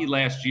 Kentucky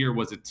last year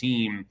was a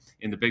team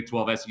in the Big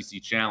 12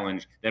 SEC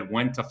Challenge that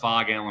went to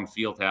Fog Allen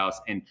Fieldhouse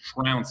and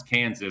trounced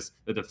Kansas,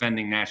 the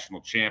defending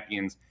national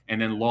champions, and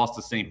then lost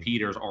to St.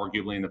 Peter's,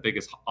 arguably in the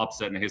biggest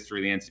upset in the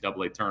history of the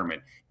NCAA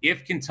tournament.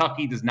 If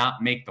Kentucky does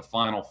not make the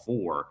Final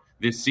Four,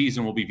 this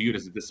season will be viewed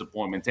as a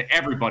disappointment to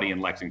everybody in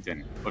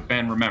Lexington. But,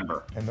 Ben,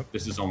 remember,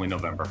 this is only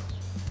November.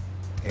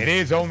 It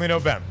is only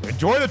November.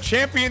 Enjoy the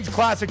Champions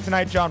Classic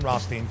tonight, John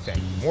Rothstein. Thank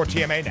you. More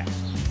TMA next.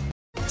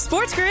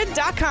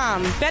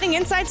 SportsGrid.com. Betting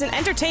insights and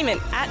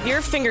entertainment at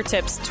your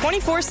fingertips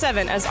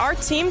 24/7 as our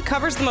team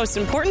covers the most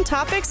important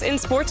topics in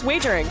sports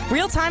wagering.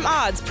 Real-time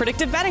odds,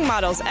 predictive betting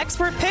models,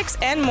 expert picks,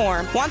 and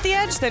more. Want the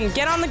edge? Then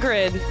get on the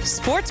grid.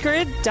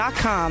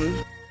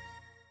 SportsGrid.com.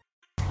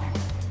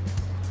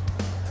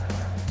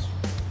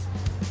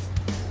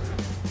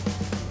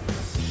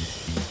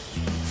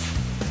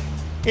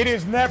 It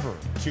is never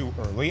too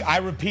early. I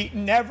repeat,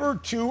 never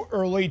too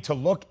early to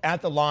look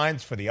at the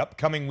lines for the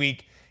upcoming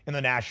week in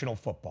the National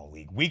Football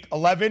League. Week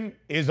 11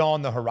 is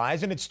on the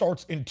horizon. It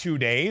starts in 2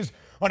 days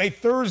on a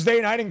Thursday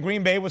night in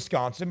Green Bay,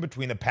 Wisconsin,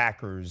 between the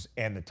Packers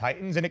and the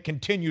Titans. And it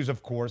continues,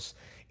 of course,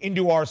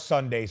 into our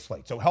Sunday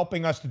slate. So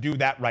helping us to do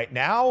that right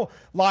now,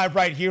 live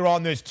right here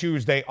on this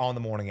Tuesday on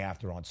the morning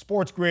after on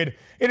Sports Grid,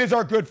 it is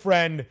our good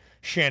friend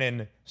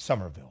Shannon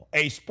Sommerville,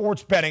 a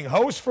sports betting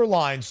host for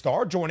Line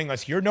Star, joining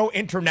us here. No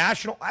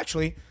international,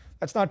 actually,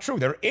 that's not true.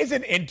 There is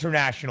an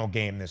international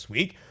game this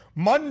week.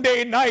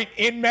 Monday night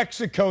in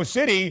Mexico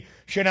City.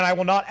 Shannon, I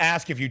will not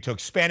ask if you took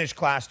Spanish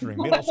class during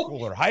middle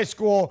school or high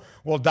school.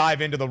 We'll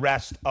dive into the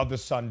rest of the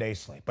Sunday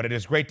slate. But it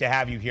is great to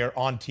have you here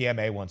on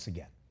TMA once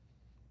again.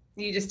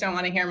 You just don't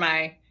want to hear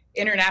my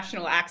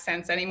international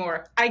accents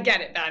anymore. I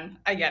get it, Ben.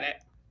 I get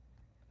it.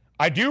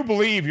 I do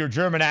believe your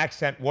German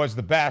accent was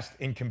the best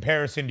in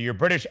comparison to your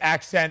British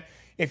accent.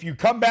 If you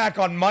come back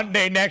on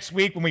Monday next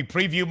week when we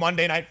preview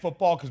Monday Night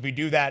Football, because we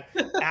do that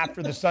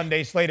after the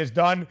Sunday slate is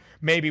done,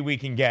 maybe we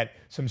can get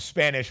some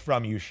Spanish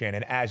from you,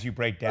 Shannon, as you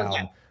break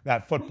down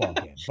that football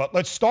game. But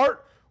let's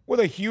start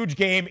with a huge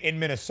game in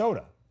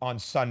Minnesota on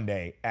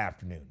Sunday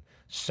afternoon.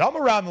 Some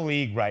around the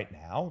league right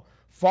now,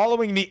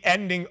 following the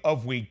ending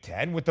of Week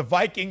 10, with the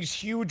Vikings'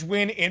 huge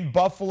win in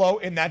Buffalo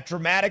in that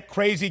dramatic,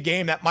 crazy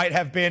game that might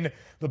have been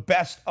the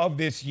best of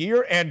this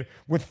year, and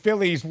with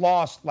Philly's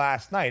loss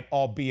last night,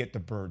 albeit the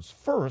Birds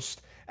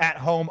first, at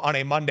home on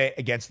a Monday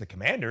against the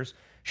Commanders.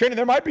 Shannon,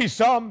 there might be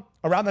some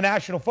around the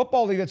National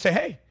Football League that say,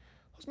 hey,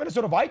 those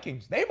Minnesota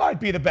Vikings, they might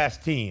be the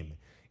best team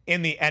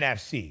in the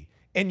NFC.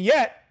 And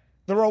yet,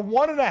 they're a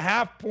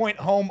 1.5-point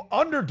home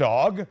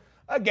underdog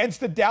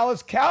against the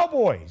Dallas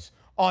Cowboys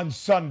on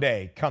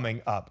Sunday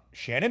coming up,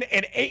 Shannon.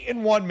 An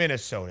 8-1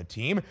 Minnesota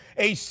team,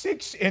 a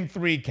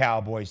 6-3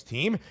 Cowboys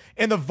team,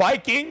 and the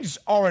Vikings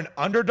are an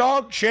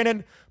underdog.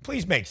 Shannon,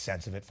 please make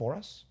sense of it for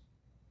us.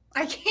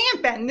 I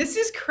can't, Ben. This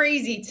is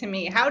crazy to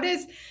me. How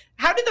did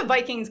the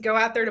Vikings go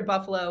out there to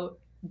Buffalo,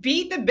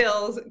 beat the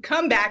Bills,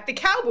 come back? The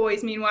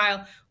Cowboys,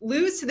 meanwhile,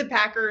 lose to the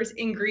Packers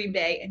in Green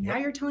Bay. And now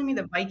you're telling me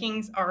the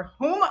Vikings are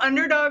home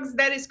underdogs?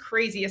 That is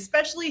crazy,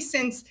 especially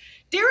since,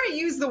 dare I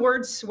use the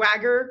word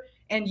swagger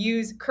and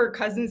use Kirk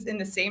Cousins in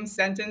the same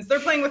sentence? They're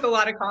playing with a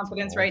lot of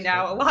confidence right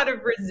now, a lot of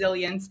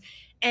resilience.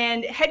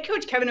 And head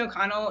coach Kevin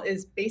O'Connell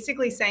is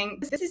basically saying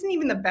this isn't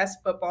even the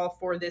best football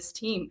for this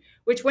team,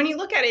 which when you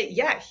look at it,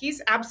 yeah,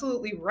 he's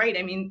absolutely right.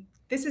 I mean,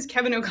 this is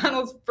Kevin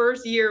O'Connell's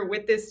first year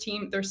with this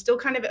team. They're still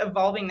kind of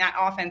evolving that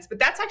offense. But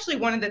that's actually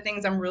one of the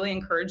things I'm really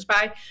encouraged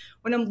by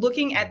when I'm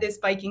looking at this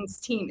Vikings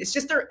team. It's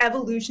just their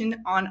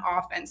evolution on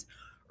offense.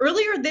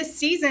 Earlier this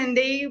season,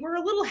 they were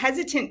a little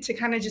hesitant to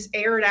kind of just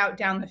air it out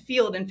down the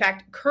field. In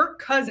fact, Kirk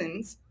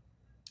Cousins,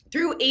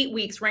 through 8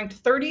 weeks,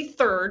 ranked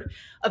 33rd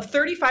of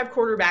 35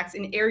 quarterbacks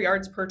in air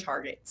yards per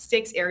target,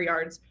 6 air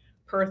yards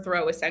per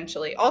throw,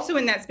 essentially. Also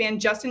in that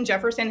span, Justin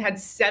Jefferson had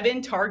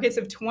 7 targets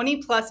of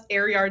 20-plus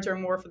air yards or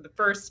more for the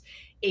first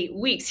 8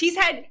 weeks. He's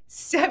had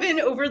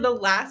 7 over the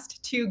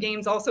last 2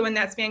 games. Also in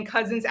that span,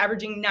 Cousins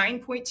averaging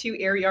 9.2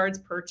 air yards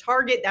per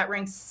target. That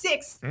ranks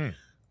 6th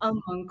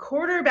among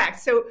quarterbacks.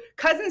 So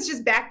Cousins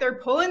just back there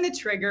pulling the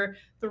trigger,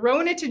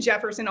 throwing it to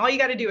Jefferson. All you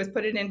got to do is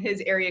put it in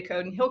his area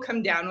code and he'll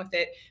come down with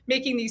it,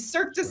 making these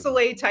Cirque du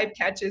Soleil type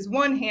catches,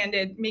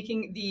 one-handed,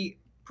 making the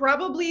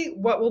probably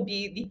what will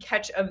be the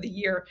catch of the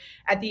year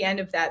at the end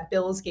of that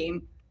Bills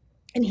game.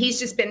 And he's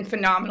just been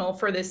phenomenal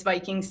for this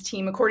Vikings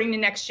team. According to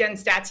Next Gen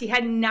Stats, he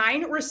had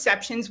 9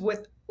 receptions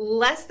with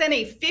less than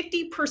a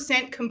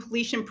 50%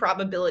 completion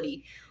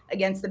probability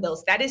against the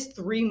Bills. That is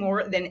 3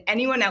 more than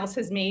anyone else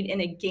has made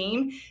in a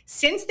game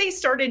since they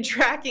started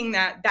tracking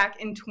that back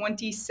in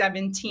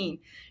 2017.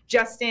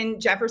 Justin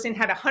Jefferson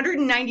had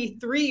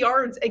 193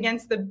 yards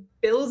against the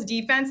Bills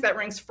defense that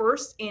ranks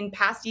first in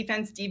pass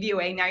defense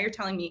DVOA. Now you're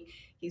telling me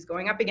he's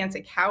going up against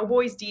a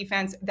Cowboys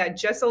defense that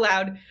just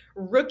allowed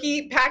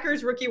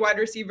Packers rookie wide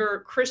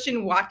receiver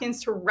Christian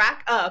Watkins to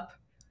rack up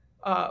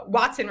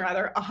Watson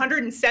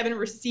 107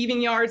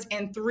 receiving yards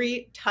and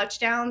 3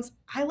 touchdowns.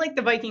 I like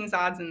the Vikings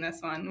odds in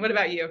this one. What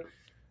about you?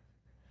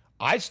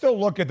 I still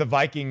look at the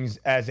Vikings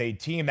as a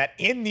team that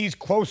in these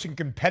close and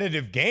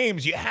competitive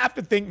games, you have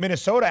to think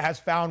Minnesota has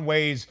found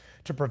ways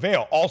to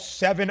prevail. All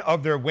 7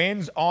 of their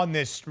wins on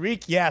this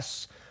streak,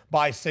 yes,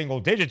 by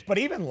single digits. But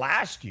even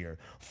last year,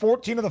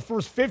 14 of the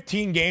first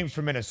 15 games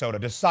for Minnesota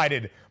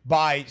decided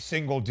by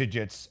single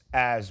digits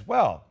as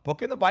well.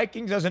 Booking the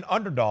Vikings as an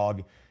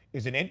underdog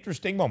is an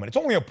interesting moment. It's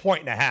only a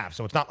 1.5,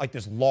 so it's not like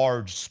this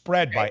large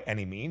spread by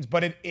any means,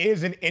 but it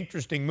is an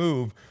interesting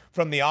move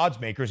from the odds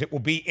makers. It will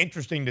be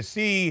interesting to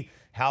see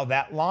how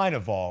that line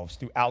evolves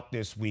throughout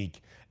this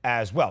week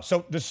as well.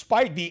 So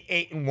despite the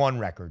 8-1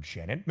 record,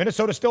 Shannon,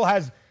 Minnesota still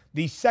has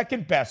the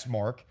second best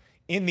mark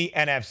in the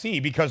NFC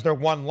because their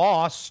one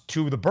loss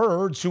to the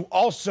Birds, who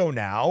also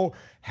now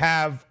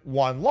have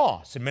 1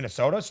 loss. And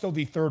Minnesota still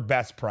the 3rd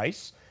best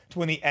price to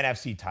win the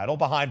NFC title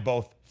behind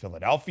both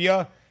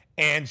Philadelphia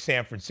and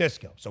San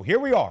Francisco. So here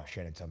we are,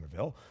 Shannon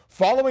Sommerville,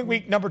 following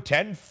week number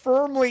 10,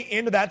 firmly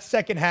into that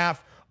second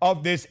half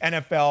of this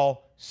NFL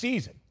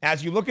season.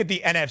 As you look at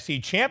the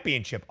NFC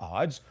Championship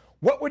odds,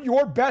 what would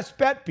your best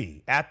bet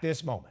be at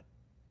this moment?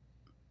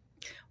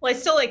 Well, I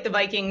still like the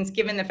Vikings,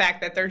 given the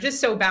fact that they're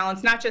just so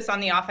balanced, not just on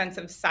the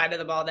offensive side of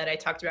the ball that I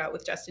talked about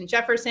with Justin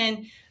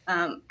Jefferson.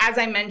 As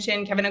I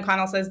mentioned, Kevin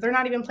O'Connell says they're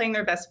not even playing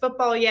their best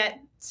football yet.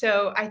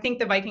 So I think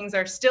the Vikings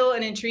are still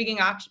an intriguing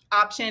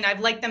option. I've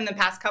liked them the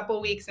past couple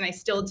of weeks, and I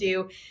still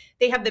do.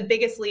 They have the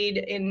biggest lead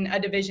in a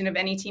division of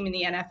any team in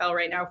the NFL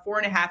right now,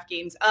 4.5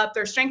 games up.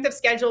 Their strength of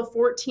schedule,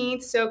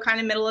 14th, so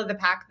kind of middle of the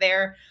pack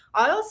there.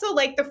 I also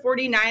like the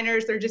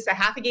 49ers. They're just a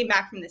half a game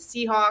back from the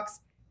Seahawks,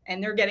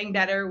 and they're getting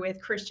better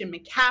with Christian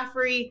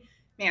McCaffrey.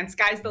 man,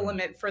 sky's the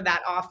limit for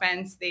that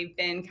offense. They've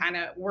been kind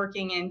of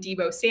working in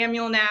Deebo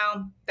Samuel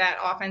now. That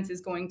offense is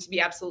going to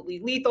be absolutely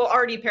lethal,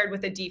 already paired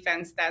with a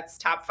defense that's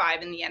top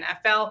 5 in the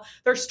NFL.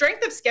 Their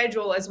strength of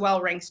schedule as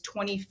well ranks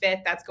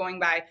 25th. That's going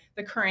by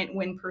the current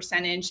win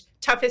percentage.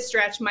 Toughest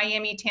stretch,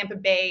 Miami, Tampa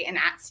Bay, and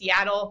at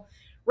Seattle.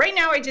 Right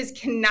now, I just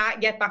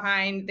cannot get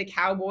behind the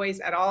Cowboys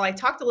at all. I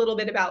talked a little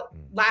bit about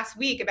last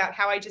week about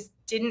how I just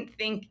didn't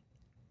think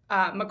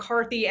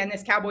McCarthy and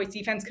this Cowboys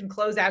defense could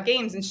close out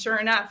games. And sure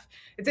enough,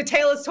 it's a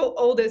tale as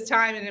old as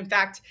time. And in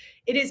fact,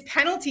 it is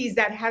penalties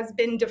that has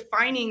been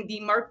defining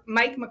the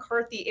Mike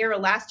McCarthy era.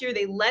 Last year,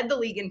 they led the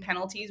league in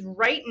penalties.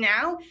 Right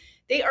now,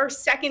 they are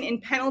second in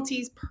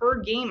penalties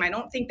per game. I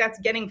don't think that's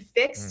getting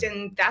fixed.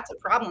 And that's a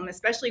problem,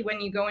 especially when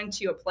you go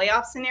into a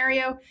playoff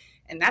scenario.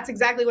 And that's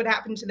exactly what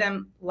happened to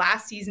them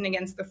last season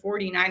against the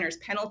 49ers.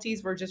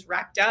 Penalties were just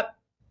racked up.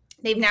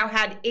 They've now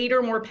had 8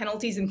 or more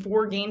penalties in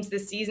 4 games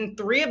this season.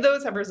 3 of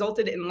those have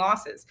resulted in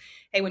losses.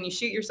 Hey, when you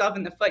shoot yourself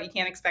in the foot, you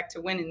can't expect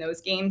to win in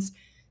those games.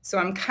 So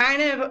I'm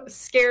kind of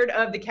scared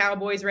of the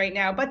Cowboys right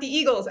now. But the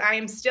Eagles, I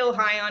am still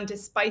high on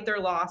despite their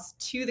loss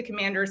to the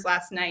Commanders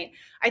last night.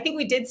 I think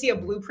we did see a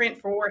blueprint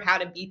for how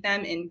to beat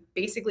them in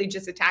basically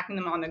just attacking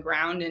them on the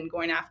ground and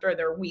going after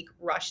their weak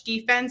rush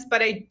defense.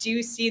 But I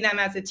do see them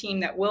as a team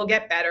that will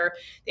get better.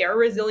 They are a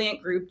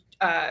resilient group.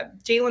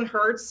 Jalen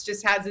Hurts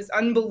just has this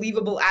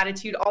unbelievable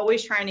attitude,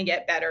 always trying to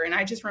get better. And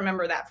I just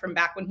remember that from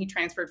back when he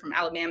transferred from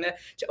Alabama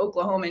to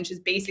Oklahoma and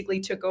just basically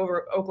took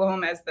over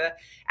Oklahoma as the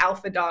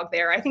alpha dog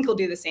there. I think he'll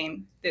do the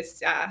same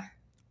this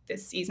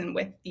season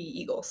with the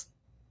Eagles.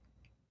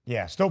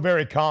 Yeah, still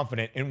very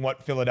confident in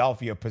what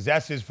Philadelphia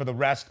possesses for the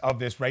rest of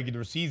this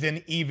regular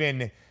season,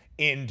 even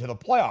into the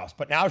playoffs.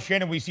 But now,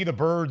 Shannon, we see the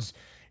Birds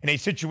in a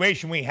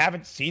situation we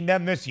haven't seen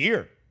them this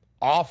year.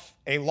 Off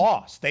a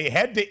loss. They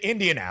head to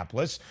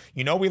Indianapolis.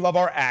 You know we love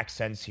our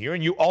accents here,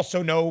 and you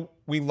also know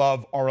we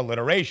love our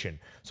alliteration.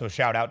 So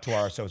shout out to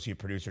our associate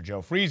producer,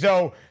 Joe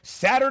Frieso.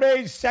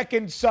 Saturday's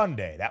second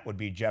Sunday. That would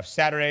be Jeff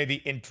Saturday, the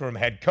interim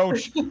head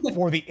coach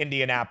for the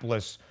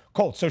Indianapolis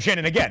Colts. So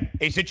Shannon, again,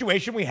 a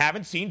situation we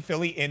haven't seen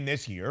Philly in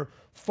this year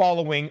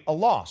following a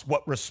loss.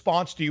 What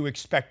response do you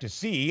expect to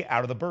see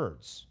out of the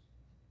Birds?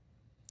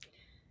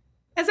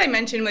 As I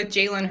mentioned with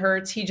Jalen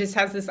Hurts, he just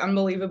has this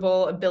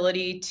unbelievable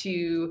ability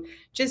to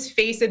just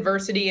face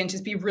adversity and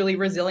just be really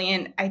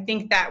resilient. I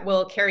think that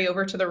will carry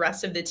over to the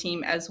rest of the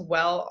team as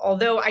well.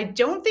 Although I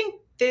don't think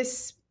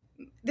this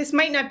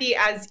might not be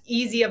as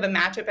easy of a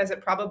matchup as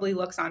it probably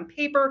looks on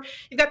paper.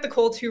 You've got the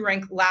Colts, who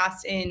rank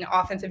last in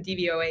offensive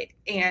DVOA,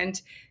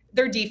 and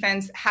their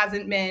defense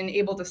hasn't been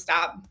able to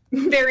stop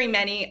very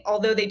many,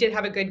 although they did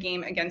have a good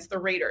game against the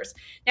Raiders.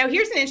 Now,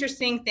 here's an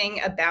interesting thing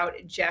about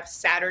Jeff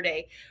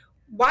Saturday.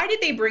 Why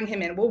did they bring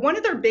him in? Well, one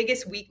of their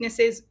biggest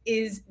weaknesses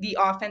is the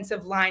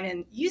offensive line.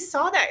 And you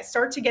saw that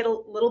start to get a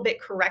little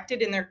bit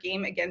corrected in their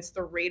game against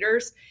the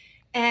Raiders.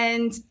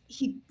 And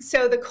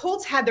so the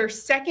Colts had their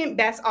second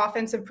best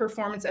offensive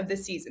performance of the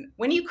season.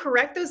 When you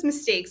correct those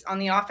mistakes on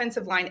the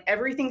offensive line,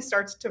 everything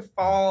starts to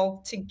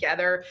fall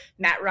together.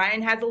 Matt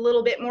Ryan has a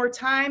little bit more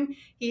time.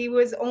 He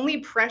was only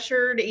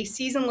pressured a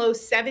season low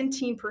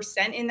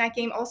 17% in that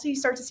game. Also, you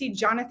start to see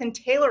Jonathan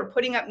Taylor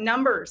putting up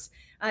numbers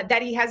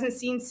that he hasn't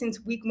seen since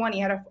week 1. He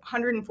had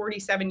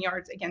 147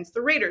 yards against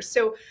the Raiders.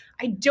 So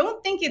I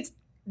don't think it's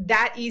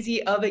that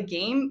easy of a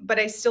game, but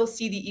I still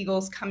see the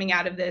Eagles coming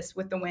out of this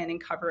with the win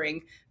and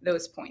covering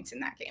those points in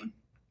that game.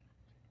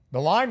 The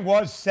line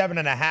was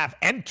 7.5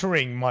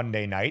 entering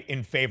Monday night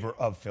in favor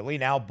of Philly.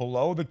 Now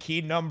below the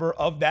key number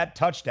of that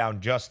touchdown,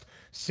 just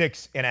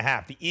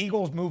 6.5. The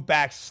Eagles moved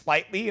back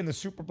slightly in the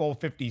Super Bowl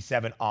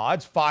 57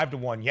 odds,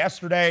 5-1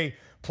 yesterday,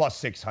 plus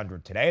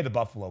 600 today. The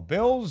Buffalo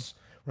Bills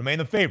remain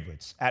the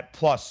favorites at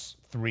plus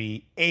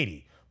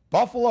 380.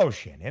 Buffalo,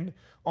 Shannon,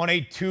 on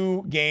a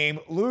 2-game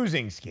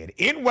losing skid.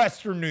 In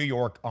Western New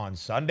York on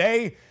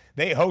Sunday,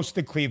 they host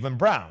the Cleveland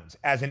Browns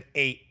as an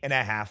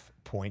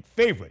 8.5-point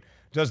favorite.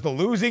 Does the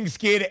losing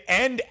skid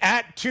end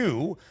at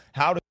 2?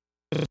 How does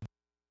it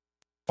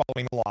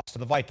following the loss to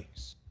the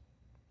Vikings?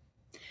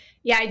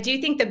 Yeah, I do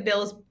think the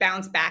Bills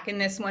bounce back in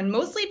this one,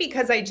 mostly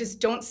because I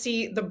just don't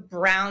see the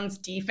Browns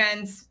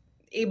defense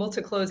able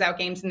to close out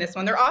games in this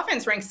one. Their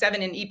offense ranks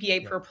 7 in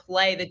EPA per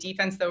play. The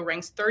defense, though,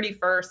 ranks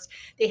 31st.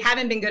 They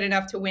haven't been good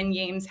enough to win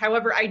games.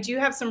 However, I do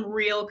have some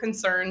real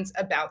concerns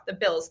about the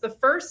Bills. The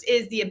first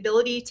is the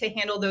ability to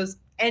handle those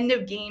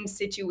end-of-game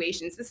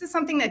situations. This is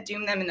something that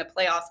doomed them in the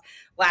playoffs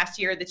last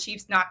year. The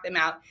Chiefs knocked them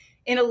out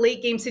in a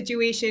late-game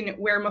situation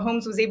where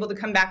Mahomes was able to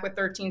come back with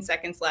 13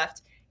 seconds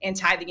left and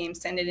tie the game,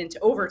 send it into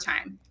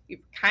overtime. You're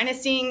kind of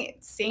seeing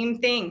same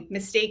thing,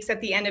 mistakes at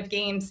the end of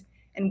games.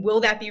 And will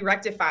that be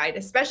rectified,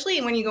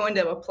 especially when you go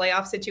into a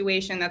playoff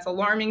situation? That's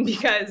alarming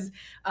because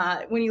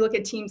when you look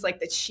at teams like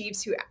the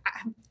Chiefs, who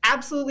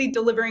absolutely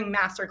delivering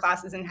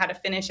masterclasses in how to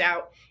finish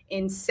out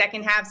in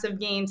second halves of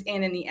games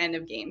and in the end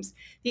of games.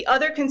 The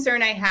other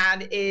concern I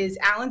have is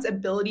Allen's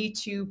ability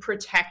to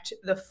protect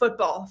the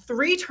football.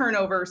 3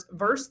 turnovers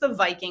versus the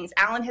Vikings.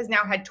 Allen has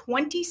now had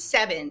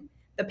 27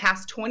 the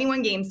past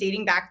 21 games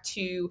dating back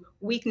to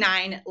week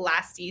 9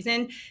 last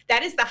season.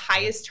 That is the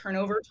highest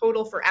turnover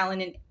total for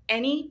Allen in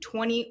any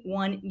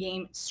 21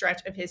 game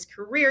stretch of his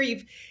career.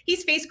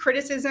 He's faced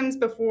criticisms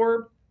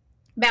before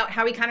about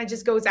how he kind of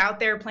just goes out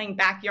there playing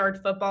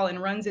backyard football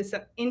and runs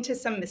into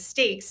some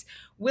mistakes.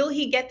 Will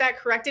he get that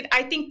corrected?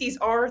 I think these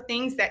are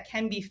things that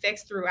can be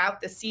fixed throughout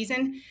the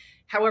season.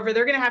 However,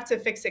 they're going to have to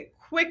fix it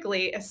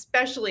quickly,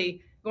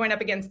 especially going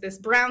up against this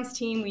Browns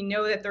team. We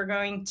know that they're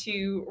going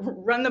to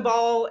run the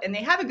ball and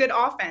they have a good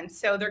offense.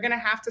 So they're going to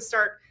have to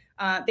start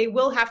they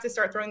will have to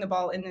start throwing the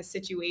ball in this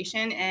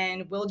situation.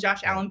 And will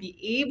Josh Allen be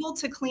able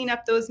to clean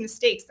up those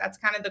mistakes? That's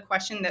kind of the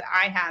question that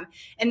I have.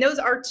 And those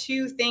are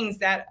two things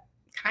that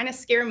kind of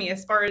scare me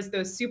as far as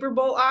those Super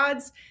Bowl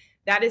odds.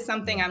 That is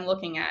something I'm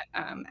looking at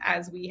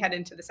as we head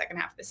into the second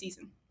half of the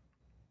season.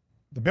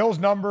 The Bills'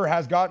 number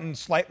has gotten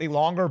slightly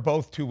longer,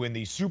 both to win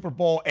the Super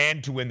Bowl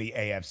and to win the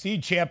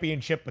AFC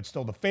Championship, but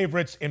still the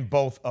favorites in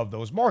both of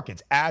those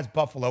markets, as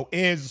Buffalo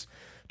is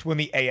to win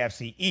the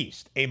AFC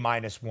East, a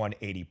minus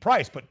 180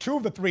 price. But 2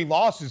 of the 3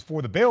 losses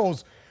for the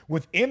Bills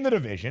within the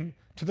division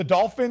to the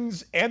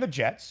Dolphins and the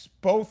Jets,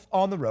 both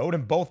on the road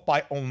and both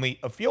by only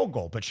a field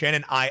goal. But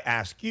Shannon, I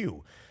ask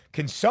you,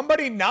 can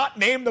somebody not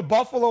name the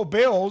Buffalo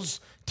Bills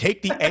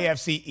take the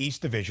AFC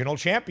East Divisional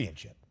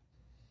Championship?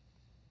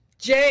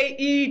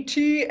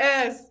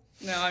 Jets.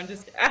 No,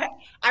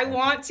 I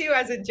want to,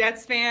 as a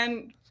Jets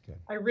fan.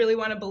 I really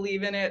want to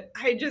believe in it.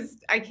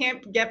 I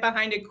can't get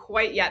behind it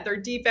quite yet. Their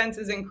defense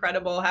is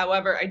incredible.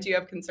 However, I do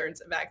have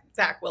concerns about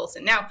Zach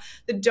Wilson. Now,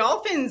 the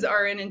Dolphins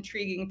are an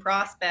intriguing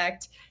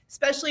prospect,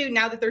 especially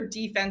now that their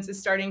defense is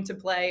starting to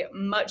play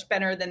much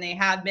better than they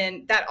have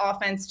been. That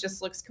offense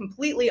just looks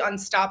completely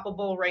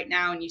unstoppable right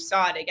now. And you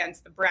saw it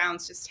against the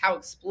Browns, just how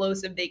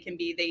explosive they can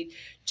be. They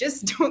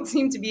just don't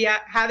seem to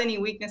have any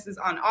weaknesses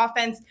on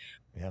offense.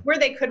 Yeah. Where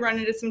they could run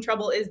into some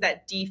trouble is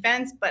that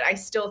defense, but I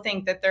still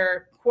think that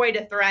they're quite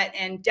a threat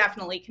and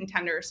definitely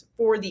contenders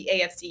for the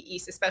AFC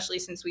East, especially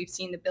since we've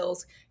seen the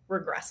Bills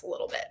regress a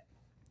little bit.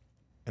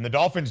 And the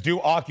Dolphins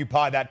do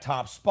occupy that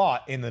top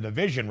spot in the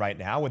division right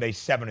now with a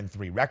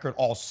 7-3 record,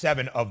 all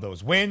 7 of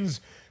those wins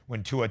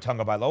when Tua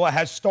Tagovailoa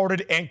has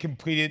started and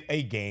completed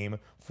a game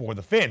for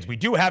the Finns. We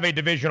do have a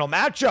divisional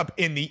matchup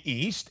in the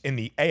East, in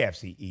the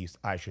AFC East,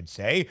 I should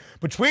say,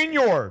 between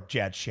your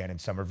Jets, Shannon,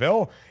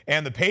 Sommerville,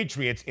 and the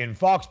Patriots in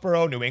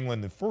Foxborough. New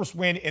England, the first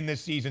win in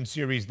this season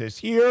series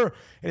this year.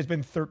 It has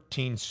been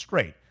 13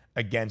 straight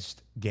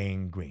against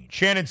Gang Green.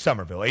 Shannon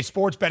Sommerville, a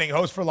sports betting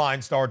host for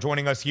Line Star,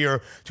 joining us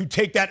here to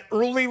take that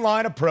early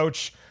line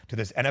approach to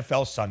this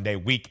NFL Sunday,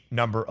 week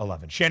number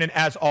 11. Shannon,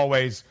 as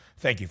always,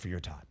 thank you for your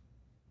time.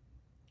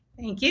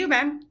 Thank you,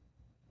 man.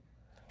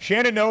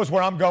 Shannon knows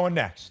where I'm going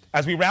next.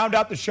 As we round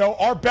out the show,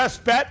 our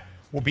best bet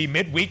will be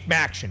midweek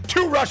Maction.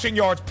 2 rushing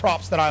yards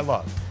props that I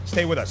love.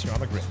 Stay with us here on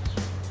The Grid.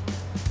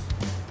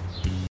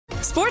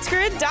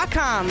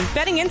 SportsGrid.com.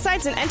 Betting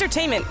insights and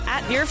entertainment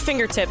at your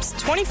fingertips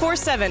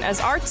 24/7 as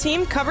our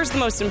team covers the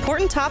most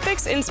important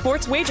topics in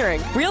sports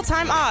wagering.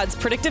 Real-time odds,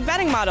 predictive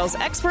betting models,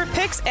 expert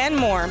picks, and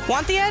more.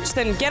 Want the edge?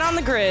 Then get on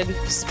the grid.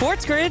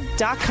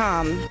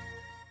 SportsGrid.com.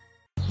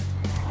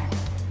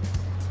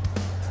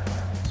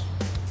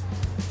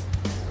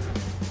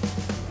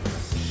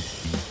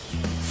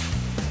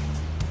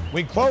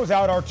 We close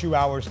out our 2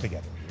 hours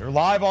together here,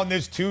 live on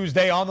this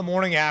Tuesday on the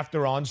morning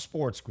after on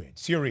Sports Grid,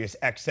 Sirius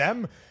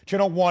XM,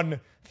 channel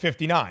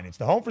 159. It's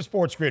the home for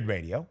Sports Grid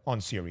Radio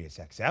on Sirius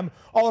XM,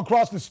 all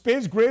across the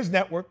Spiz Grizz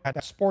network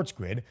at Sports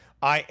Grid.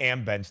 I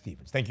am Ben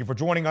Stevens. Thank you for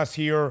joining us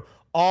here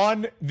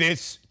on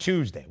this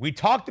Tuesday. We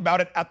talked about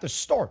it at the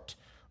start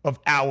of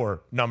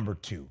hour number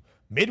 2.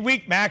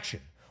 Midweek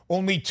Maction.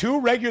 Only 2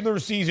 regular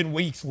season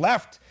weeks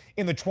left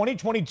in the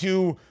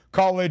 2022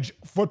 college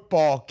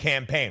football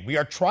campaign. We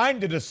are trying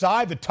to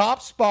decide the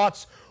top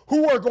spots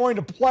who are going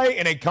to play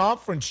in a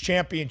conference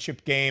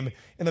championship game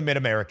in the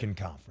Mid-American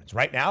Conference.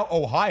 Right now,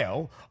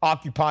 Ohio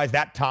occupies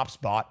that top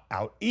spot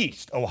out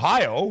east.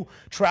 Ohio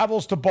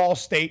travels to Ball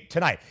State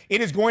tonight.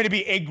 It is going to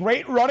be a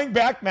great running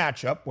back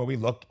matchup where we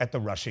look at the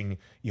rushing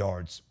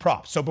yards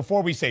props. So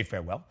before we say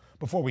farewell,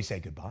 before we say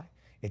goodbye,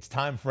 it's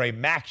time for a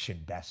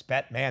Maction best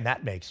bet. Man,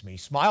 that makes me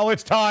smile.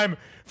 It's time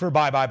for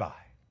Bye Bye Bye.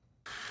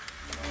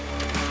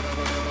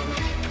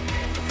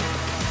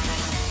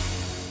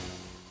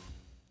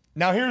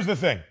 Now, here's the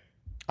thing.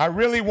 I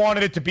really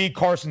wanted it to be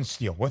Carson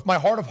Steele. With my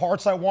heart of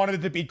hearts, I wanted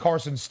it to be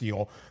Carson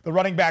Steele, the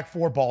running back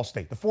for Ball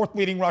State, the 4th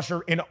leading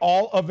rusher in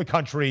all of the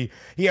country.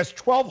 He has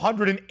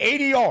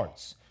 1,280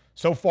 yards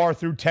so far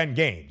through 10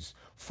 games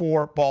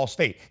for Ball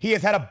State. He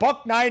has had a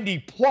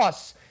 $190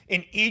 plus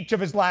in each of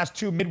his last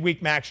 2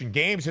 midweek Maction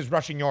games. His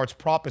rushing yards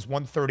prop is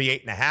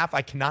 138.5.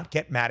 I cannot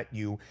get mad at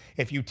you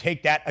if you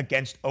take that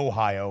against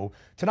Ohio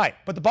tonight.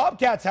 But the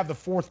Bobcats have the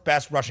 4th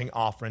best rushing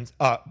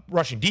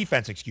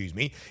defense,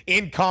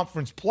 in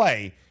conference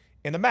play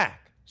in the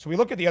MAC. So we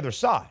look at the other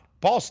side.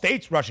 Ball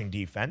State's rushing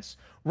defense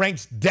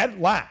ranks dead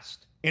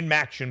last in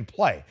Maction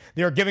play.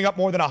 They're giving up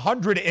more than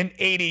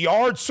 180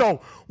 yards.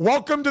 So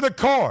welcome to the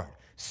card.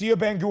 Sia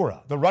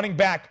Bangura, the running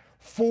back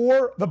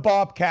for the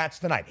Bobcats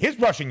tonight. His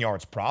rushing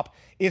yards prop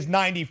is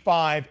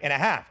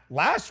 95.5.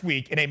 Last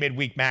week in a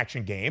midweek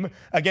action game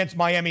against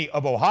Miami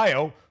of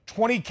Ohio,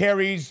 20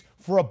 carries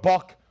for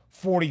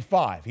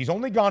 $145. He's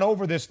only gone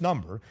over this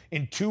number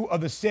in 2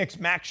 of the 6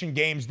 action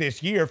games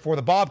this year for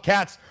the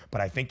Bobcats, but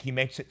I think he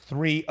makes it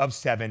 3 of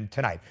 7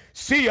 tonight.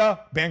 Sia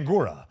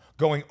Bangura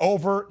going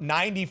over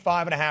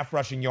 95.5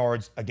 rushing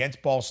yards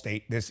against Ball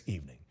State this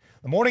evening.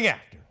 The morning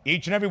after,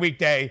 each and every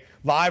weekday,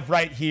 live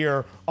right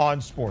here on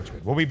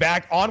SportsGrid. We'll be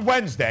back on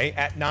Wednesday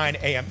at 9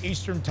 a.m.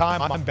 Eastern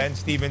Time. I'm Ben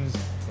Stevens,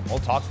 and we'll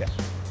talk then.